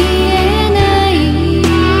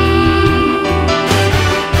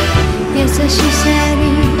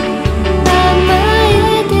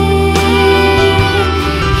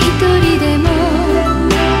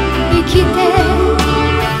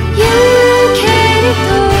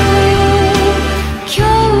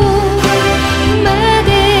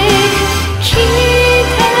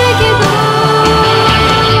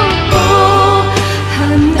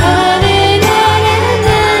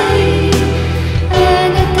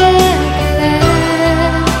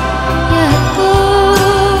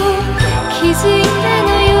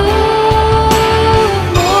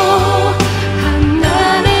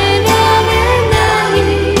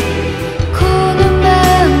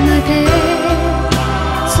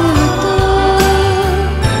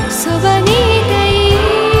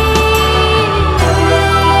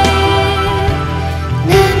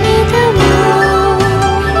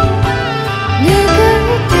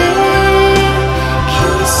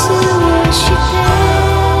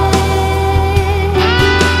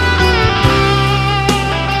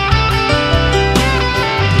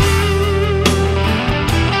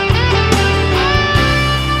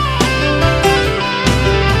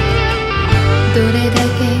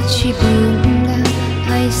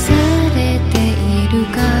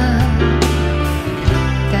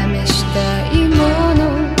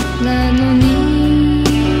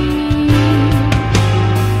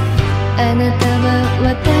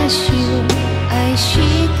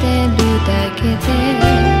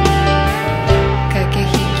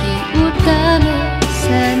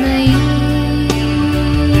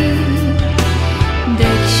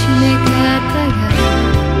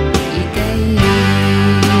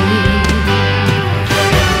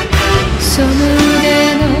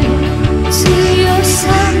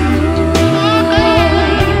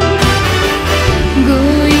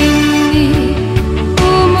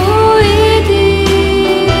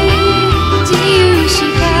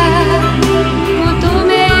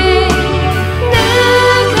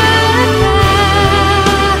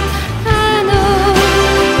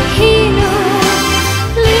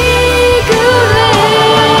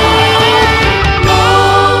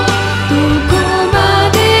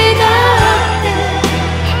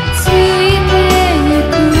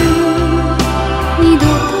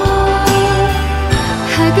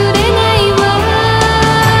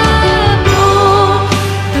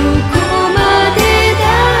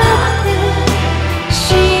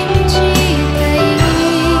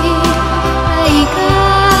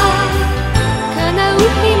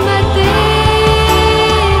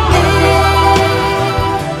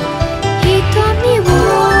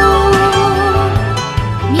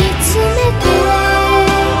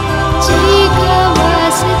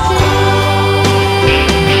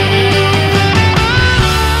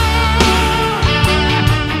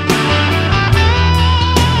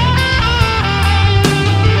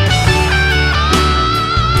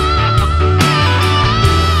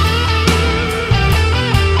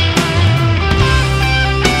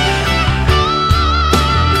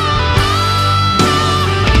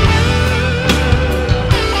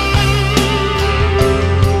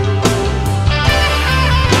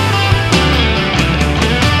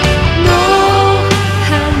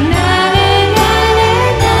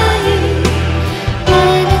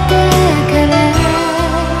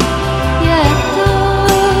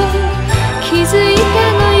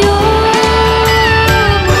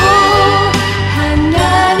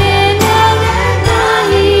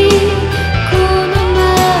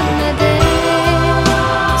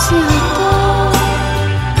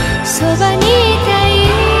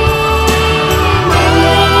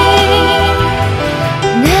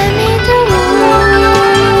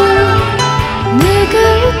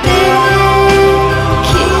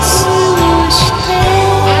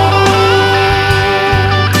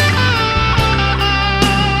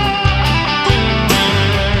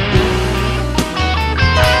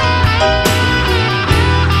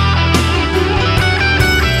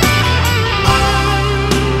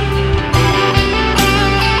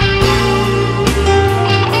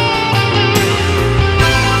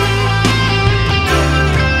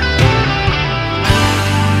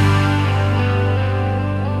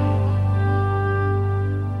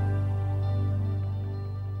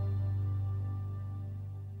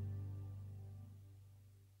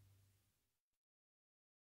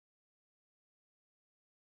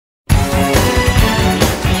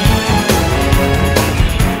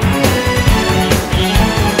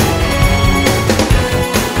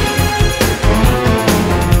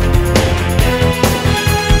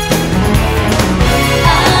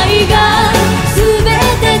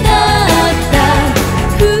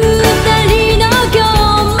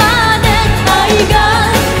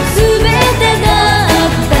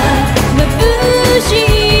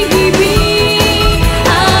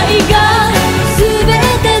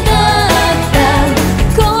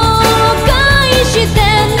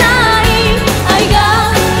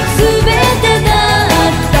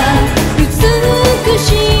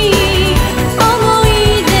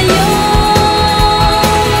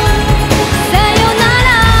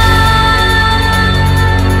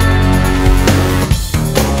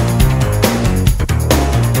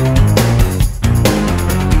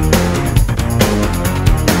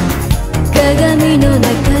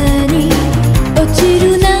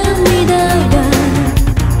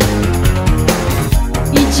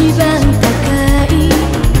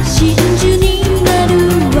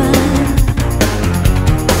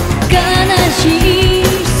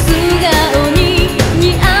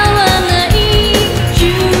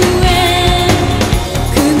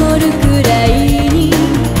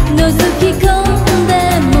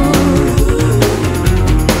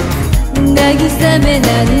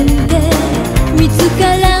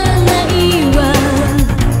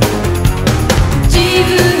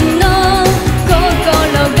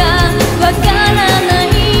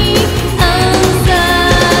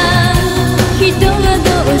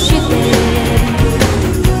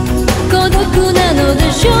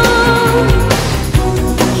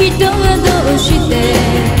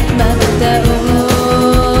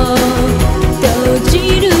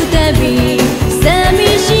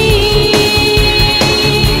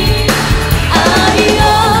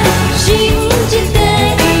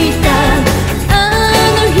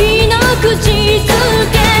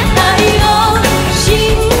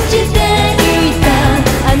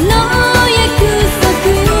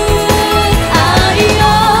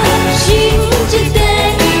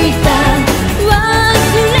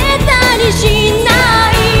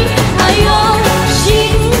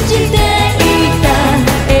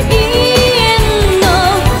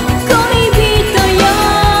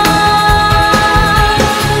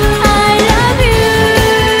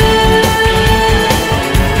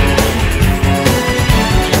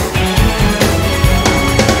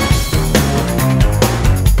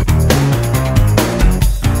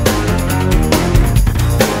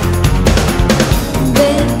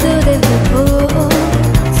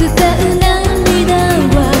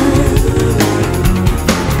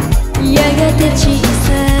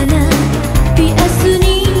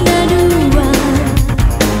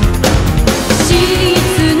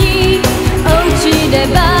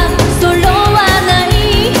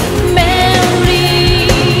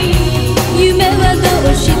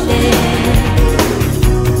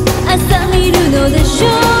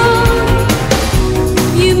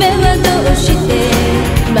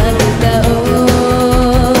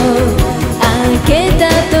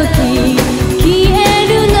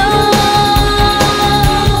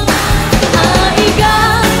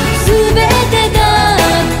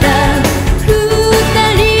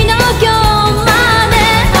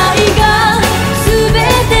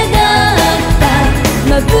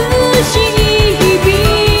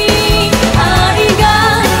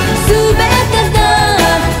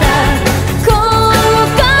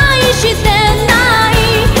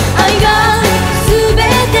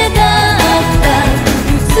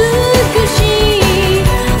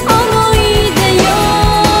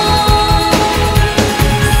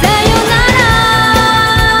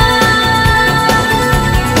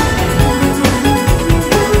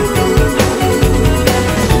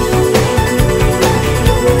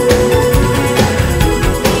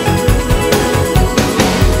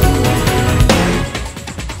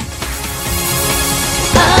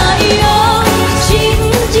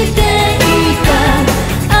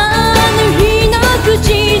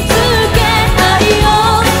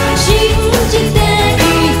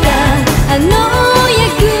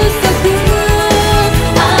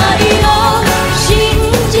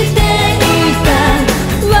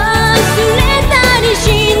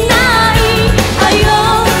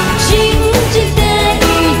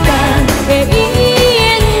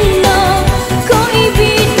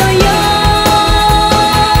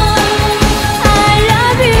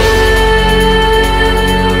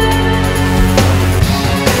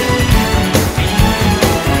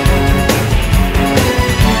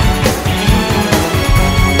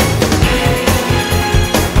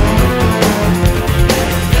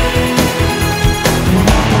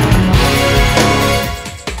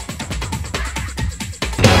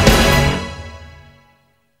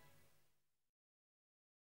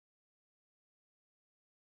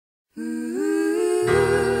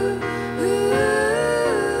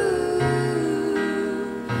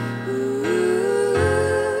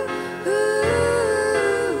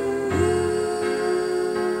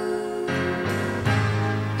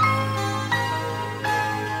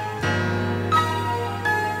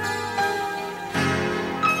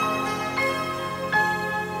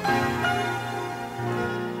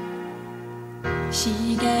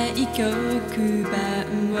い曲盤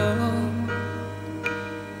を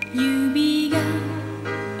指が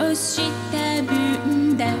押した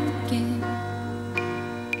分だけ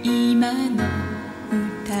今の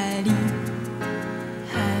二人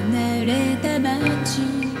離れた街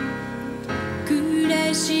暮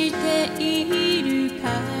らしているか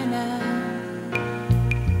ら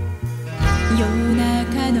夜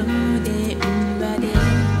中の電話で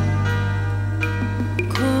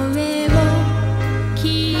声を聞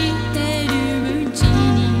いてるうち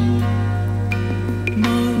にも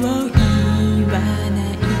う言わな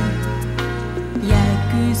い約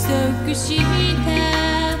束した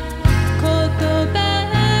言葉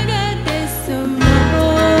が出そう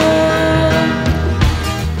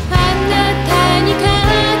あなたに肩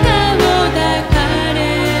を抱かれ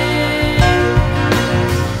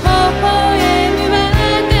微笑む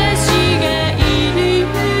私がいる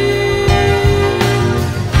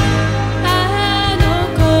あの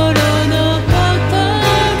頃のフォト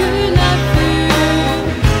グラフ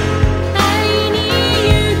会いに行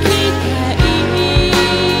きたい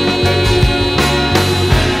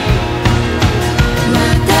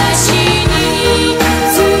私に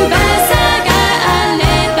翼があれ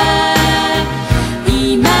ば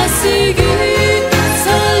今すぐ空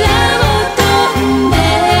を飛んで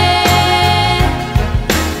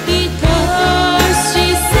愛し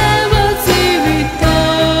さをずっと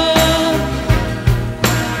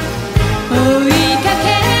追いかけ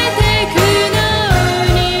てくの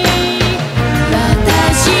に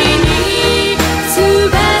私に翼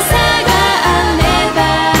があれば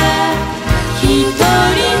一人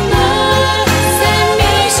の寂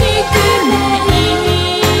しくない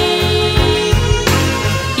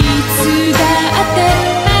いつだって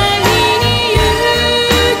会いに行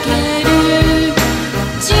ける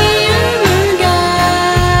自由が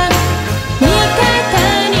味方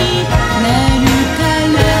になるか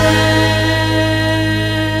ら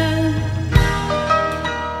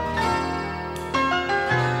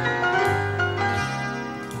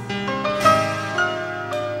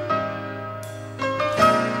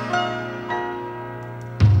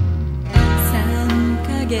3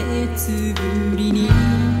ヶ月ぶりに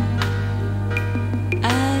会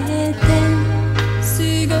えて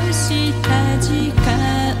過ごした時間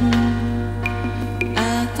あ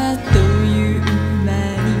っという間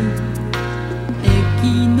に駅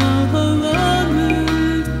のホーム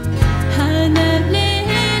離れ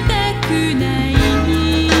たくない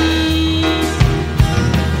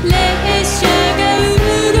列車が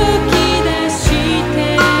動き出して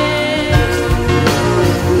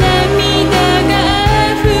涙が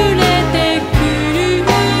溢れて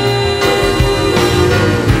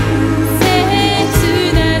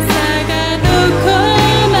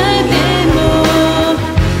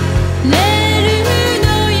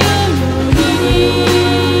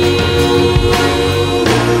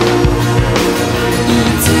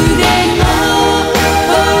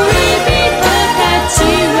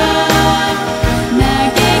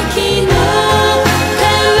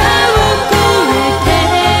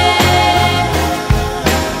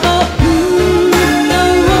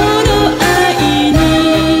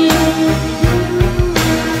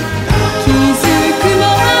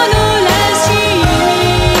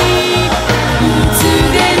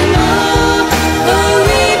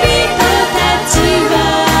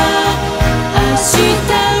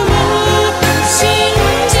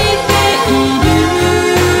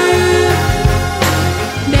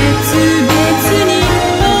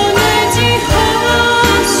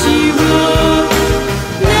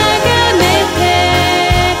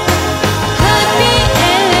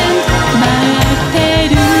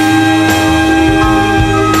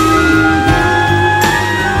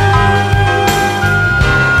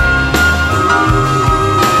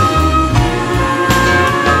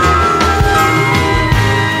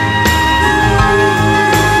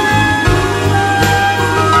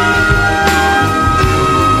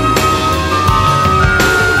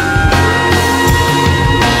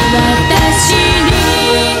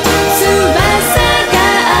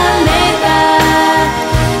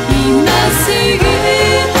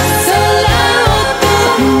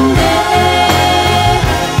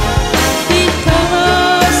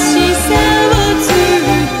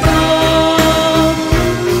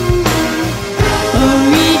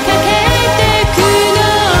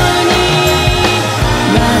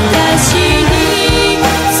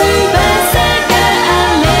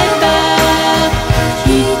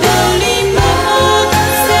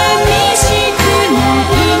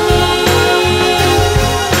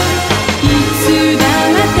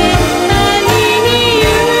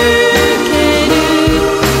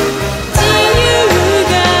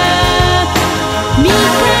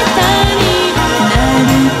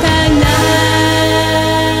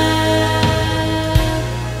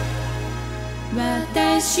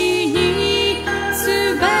私に翼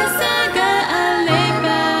があれば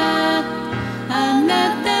あな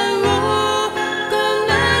たを困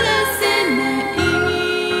らせない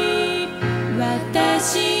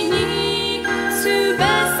私に翼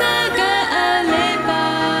があれば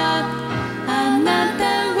あなた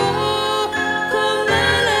を困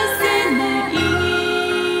らせない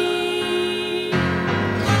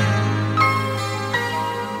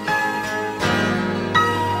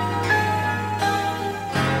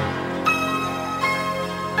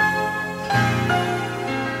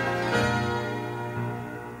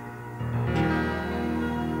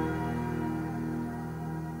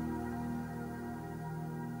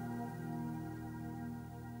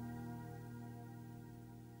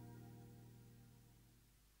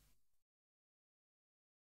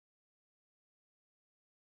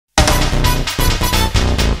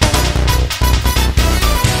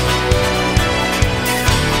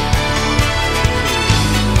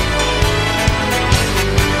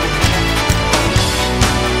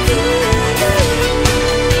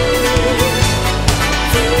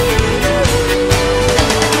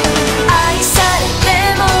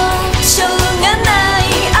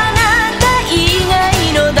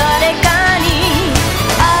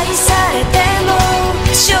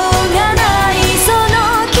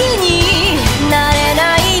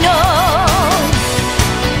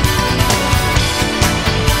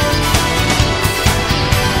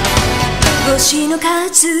星の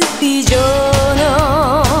数以上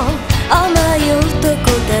の甘い男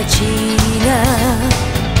たちが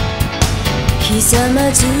ひざ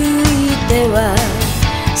まずいては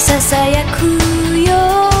ささやく夜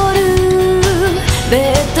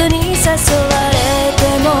ベッドに誘われて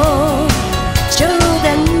も冗談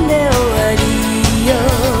で終わりよ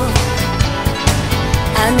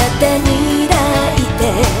あなたに抱いて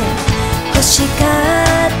欲しか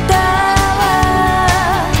った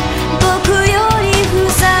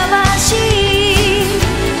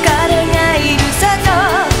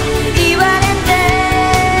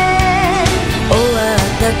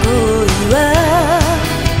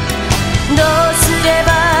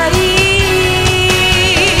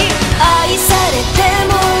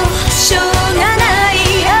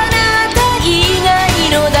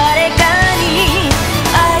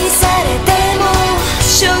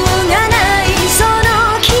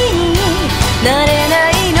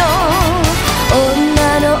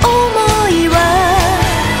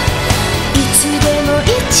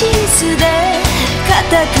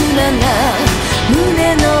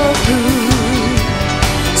胸の奥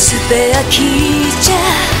スペア聞いちゃ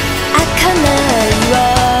開かないわ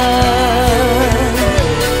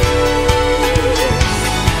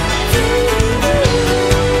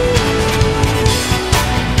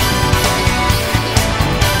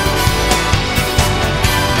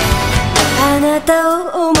あなた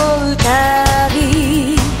を思うた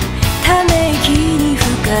びため息に吹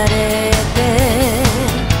かれて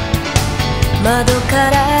窓か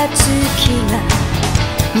ら月が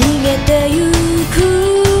逃げてゆ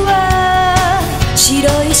くわ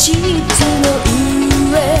白いシーツの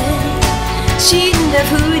上死んだ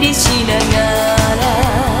ふりしながら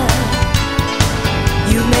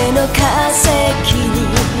夢の化石に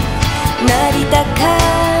なりたか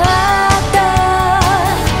った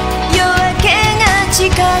夜明けが近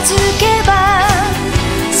づけば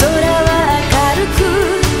空は明る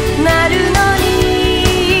くなるのに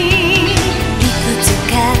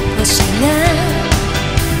星が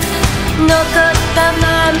残ったま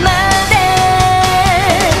まで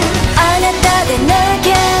あなたでなき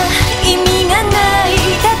ゃ意味がない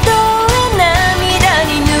たとえ涙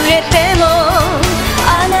に濡れても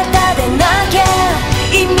あなたでなきゃ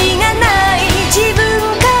意味がない自分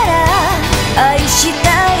から愛した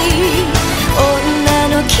い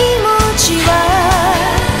女の気持ちは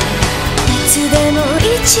いつでも一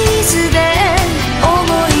途で思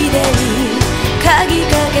い出に鍵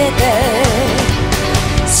かけて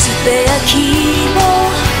スペアキーを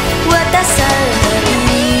渡さない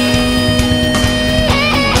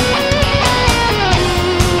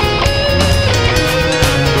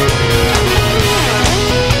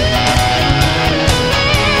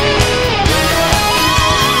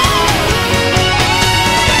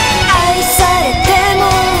愛されても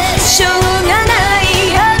しょうがない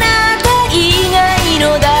あなた以外の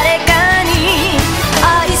誰かに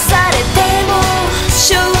愛されても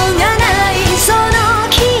しょうがないその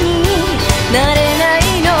気になれない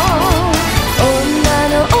の女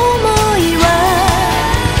の想いは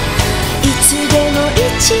いつでも一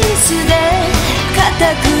途で固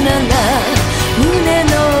くなな胸の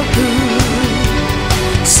奥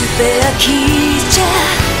スペア聞いちゃ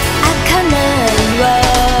開かないわ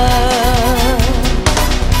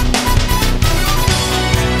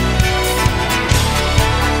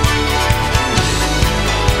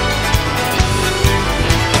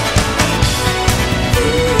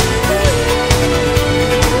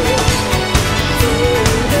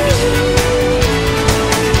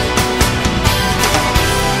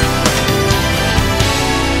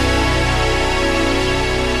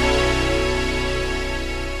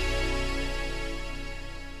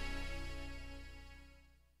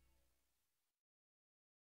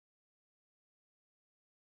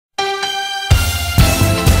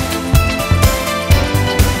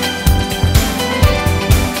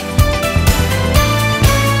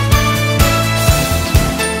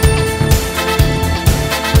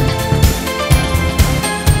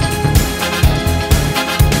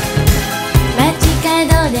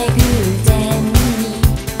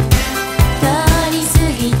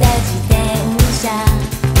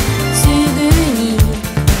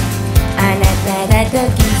と気づ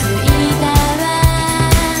いたわ。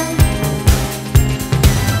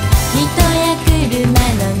人や車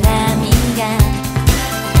の波が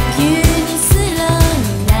急にスローに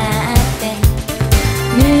なって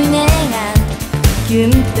胸がキュン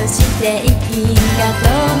として息が止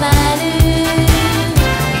まる。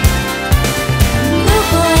ど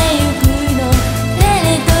こへ行くの、誰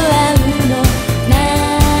と会うのな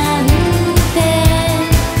んて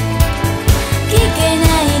聞けな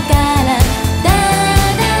いから、た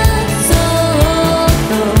だそっ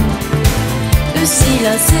と後ろ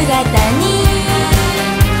姿に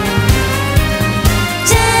じ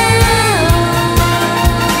ゃあ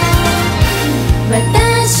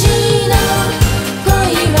私の恋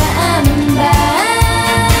はアンバ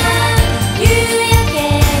ー、夕焼け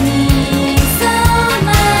に染ま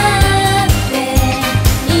って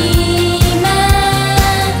今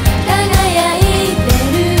輝いて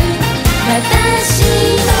る。私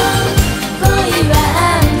の恋は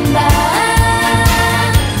アンバー、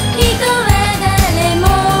人は誰も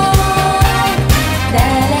誰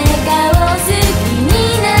かを好きに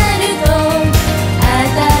なると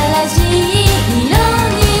新しい色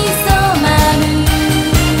に染まる。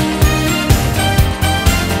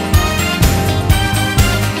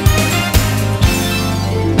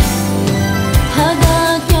歩道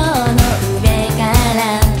橋の上から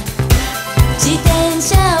自転車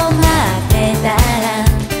を待ってたら、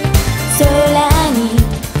空に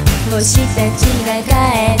星たちが帰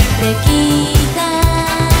ってきた。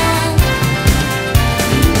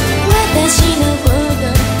私のこと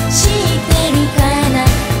知ってるかな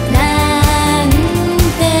なん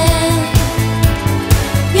て、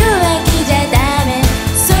弱気じゃダメ、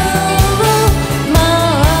そうも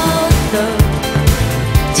っと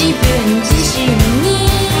自分自身に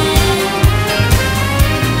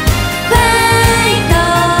ファイト。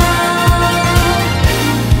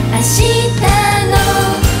明日の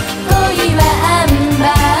恋はアンバ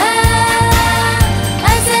ー、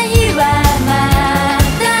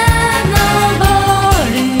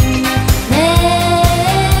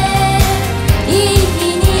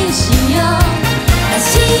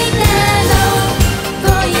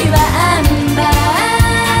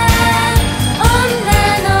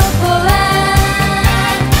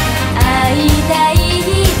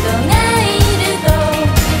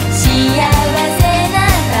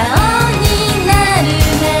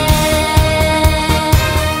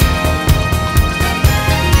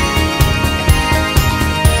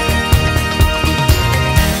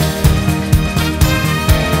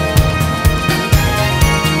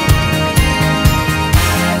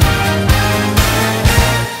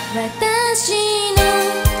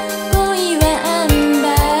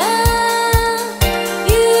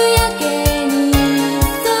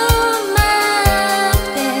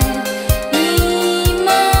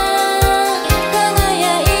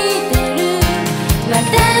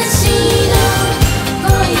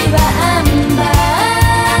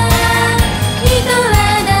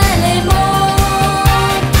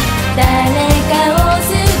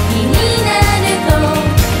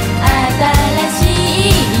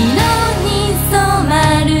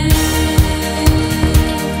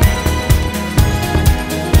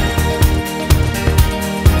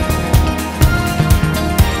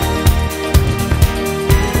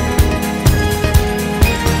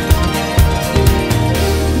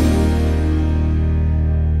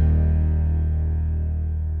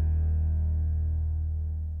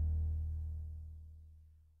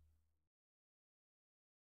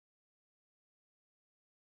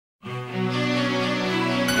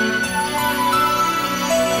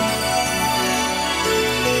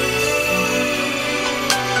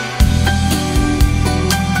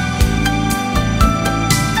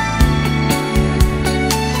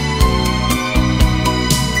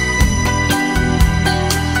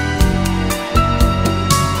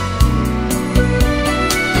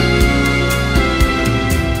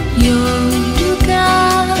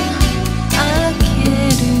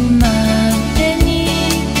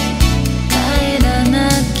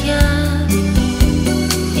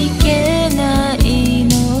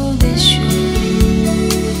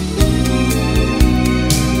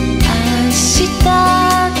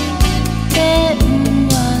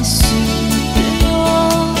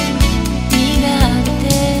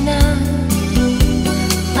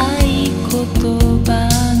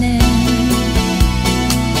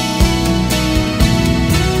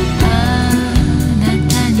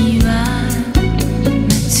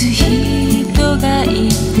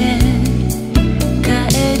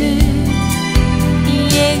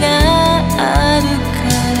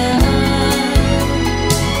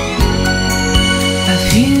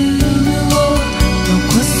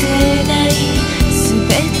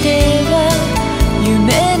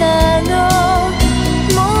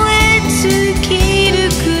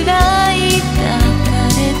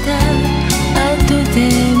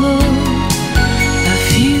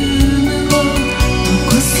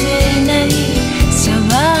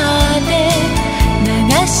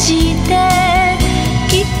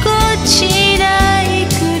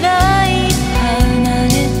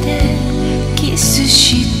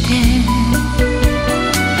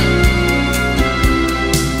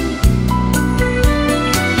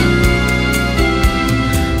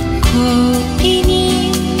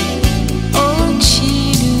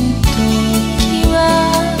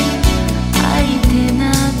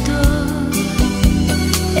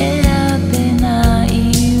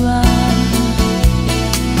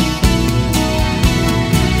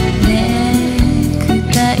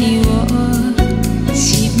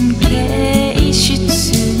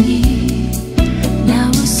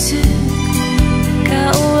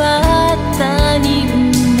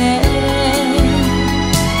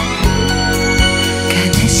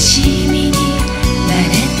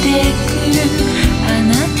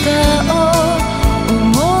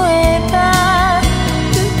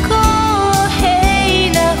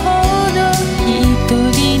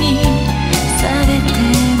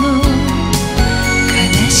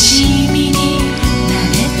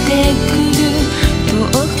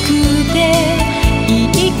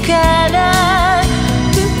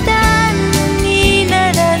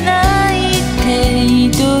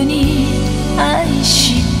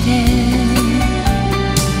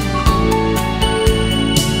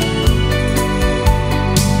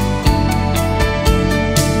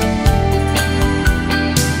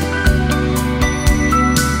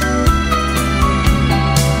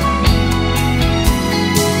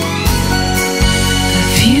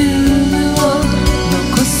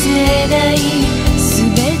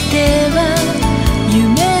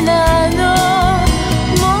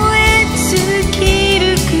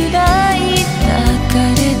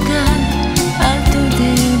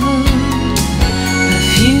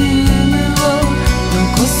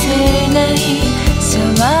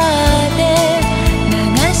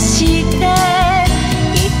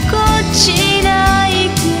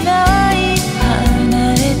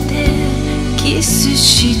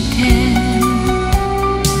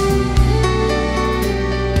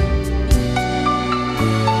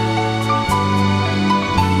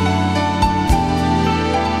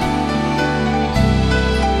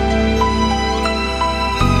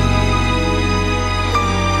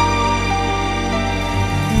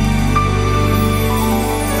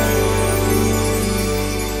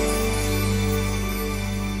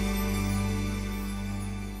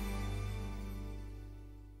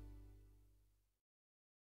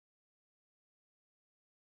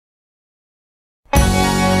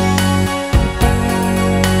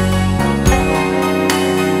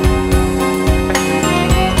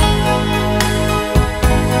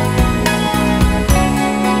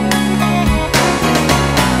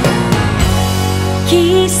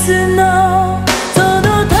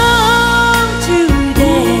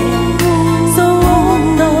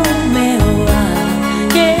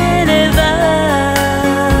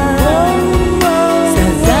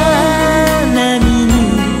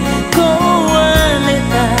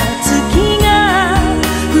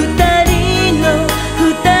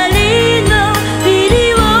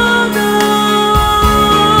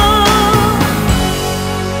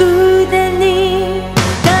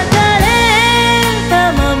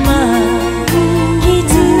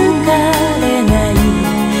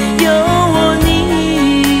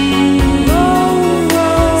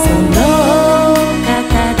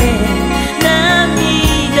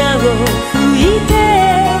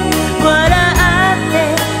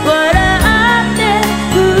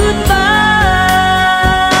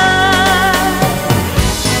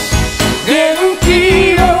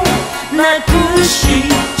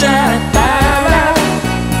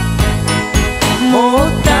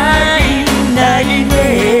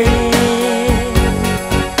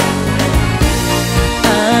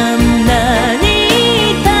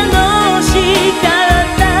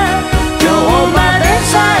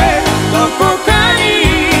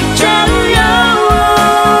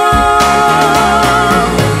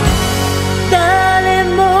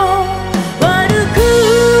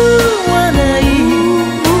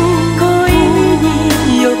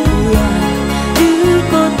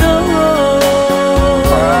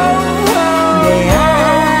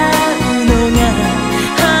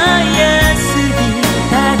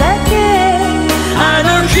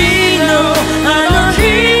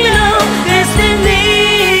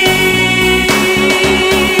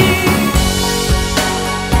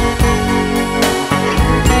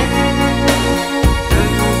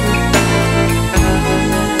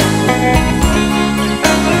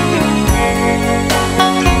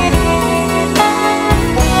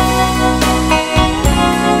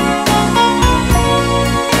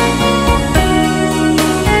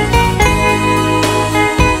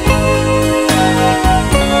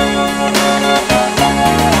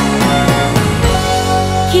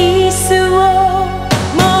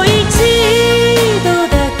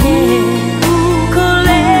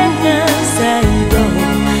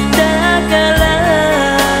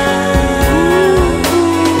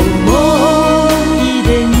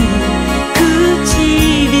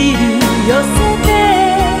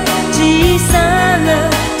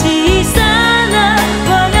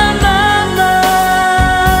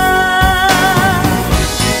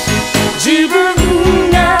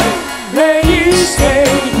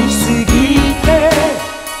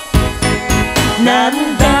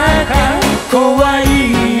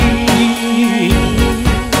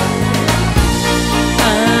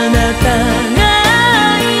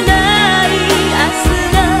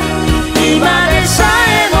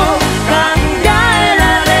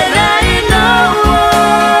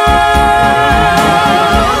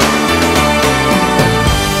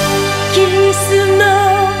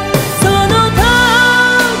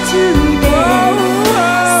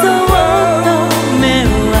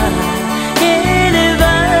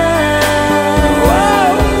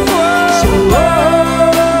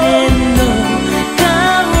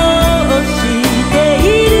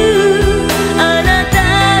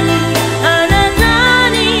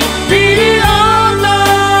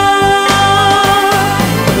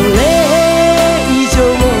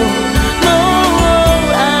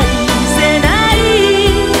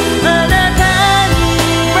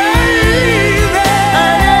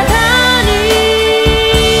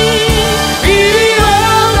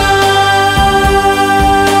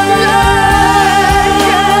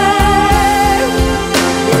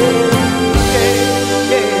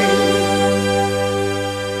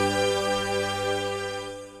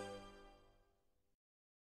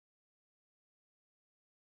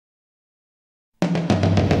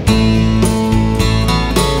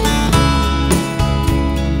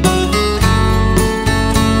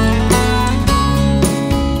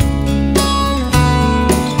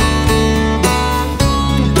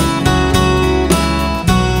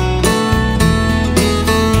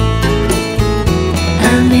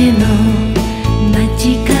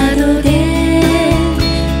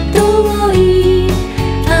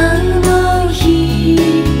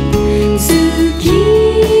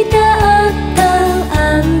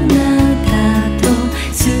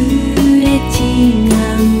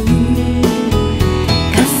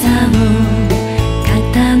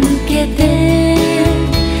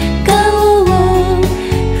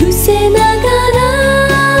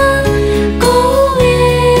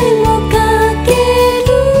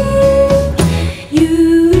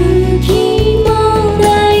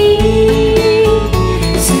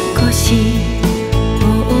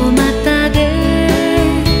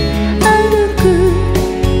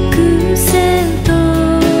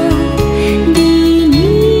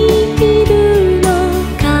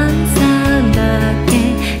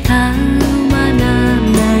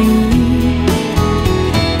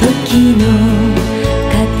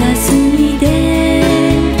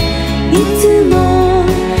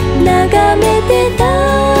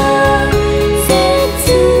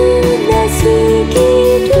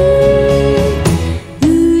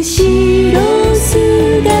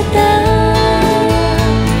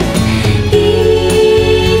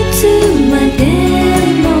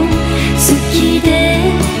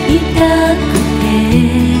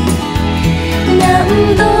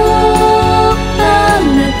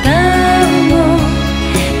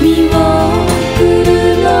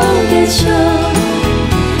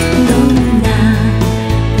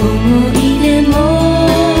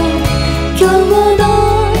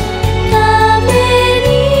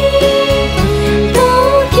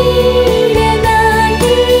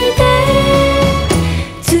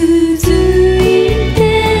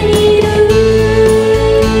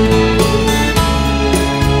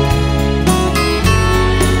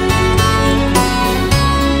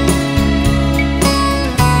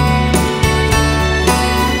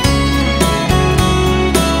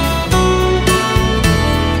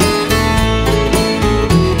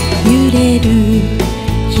る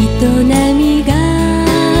人並み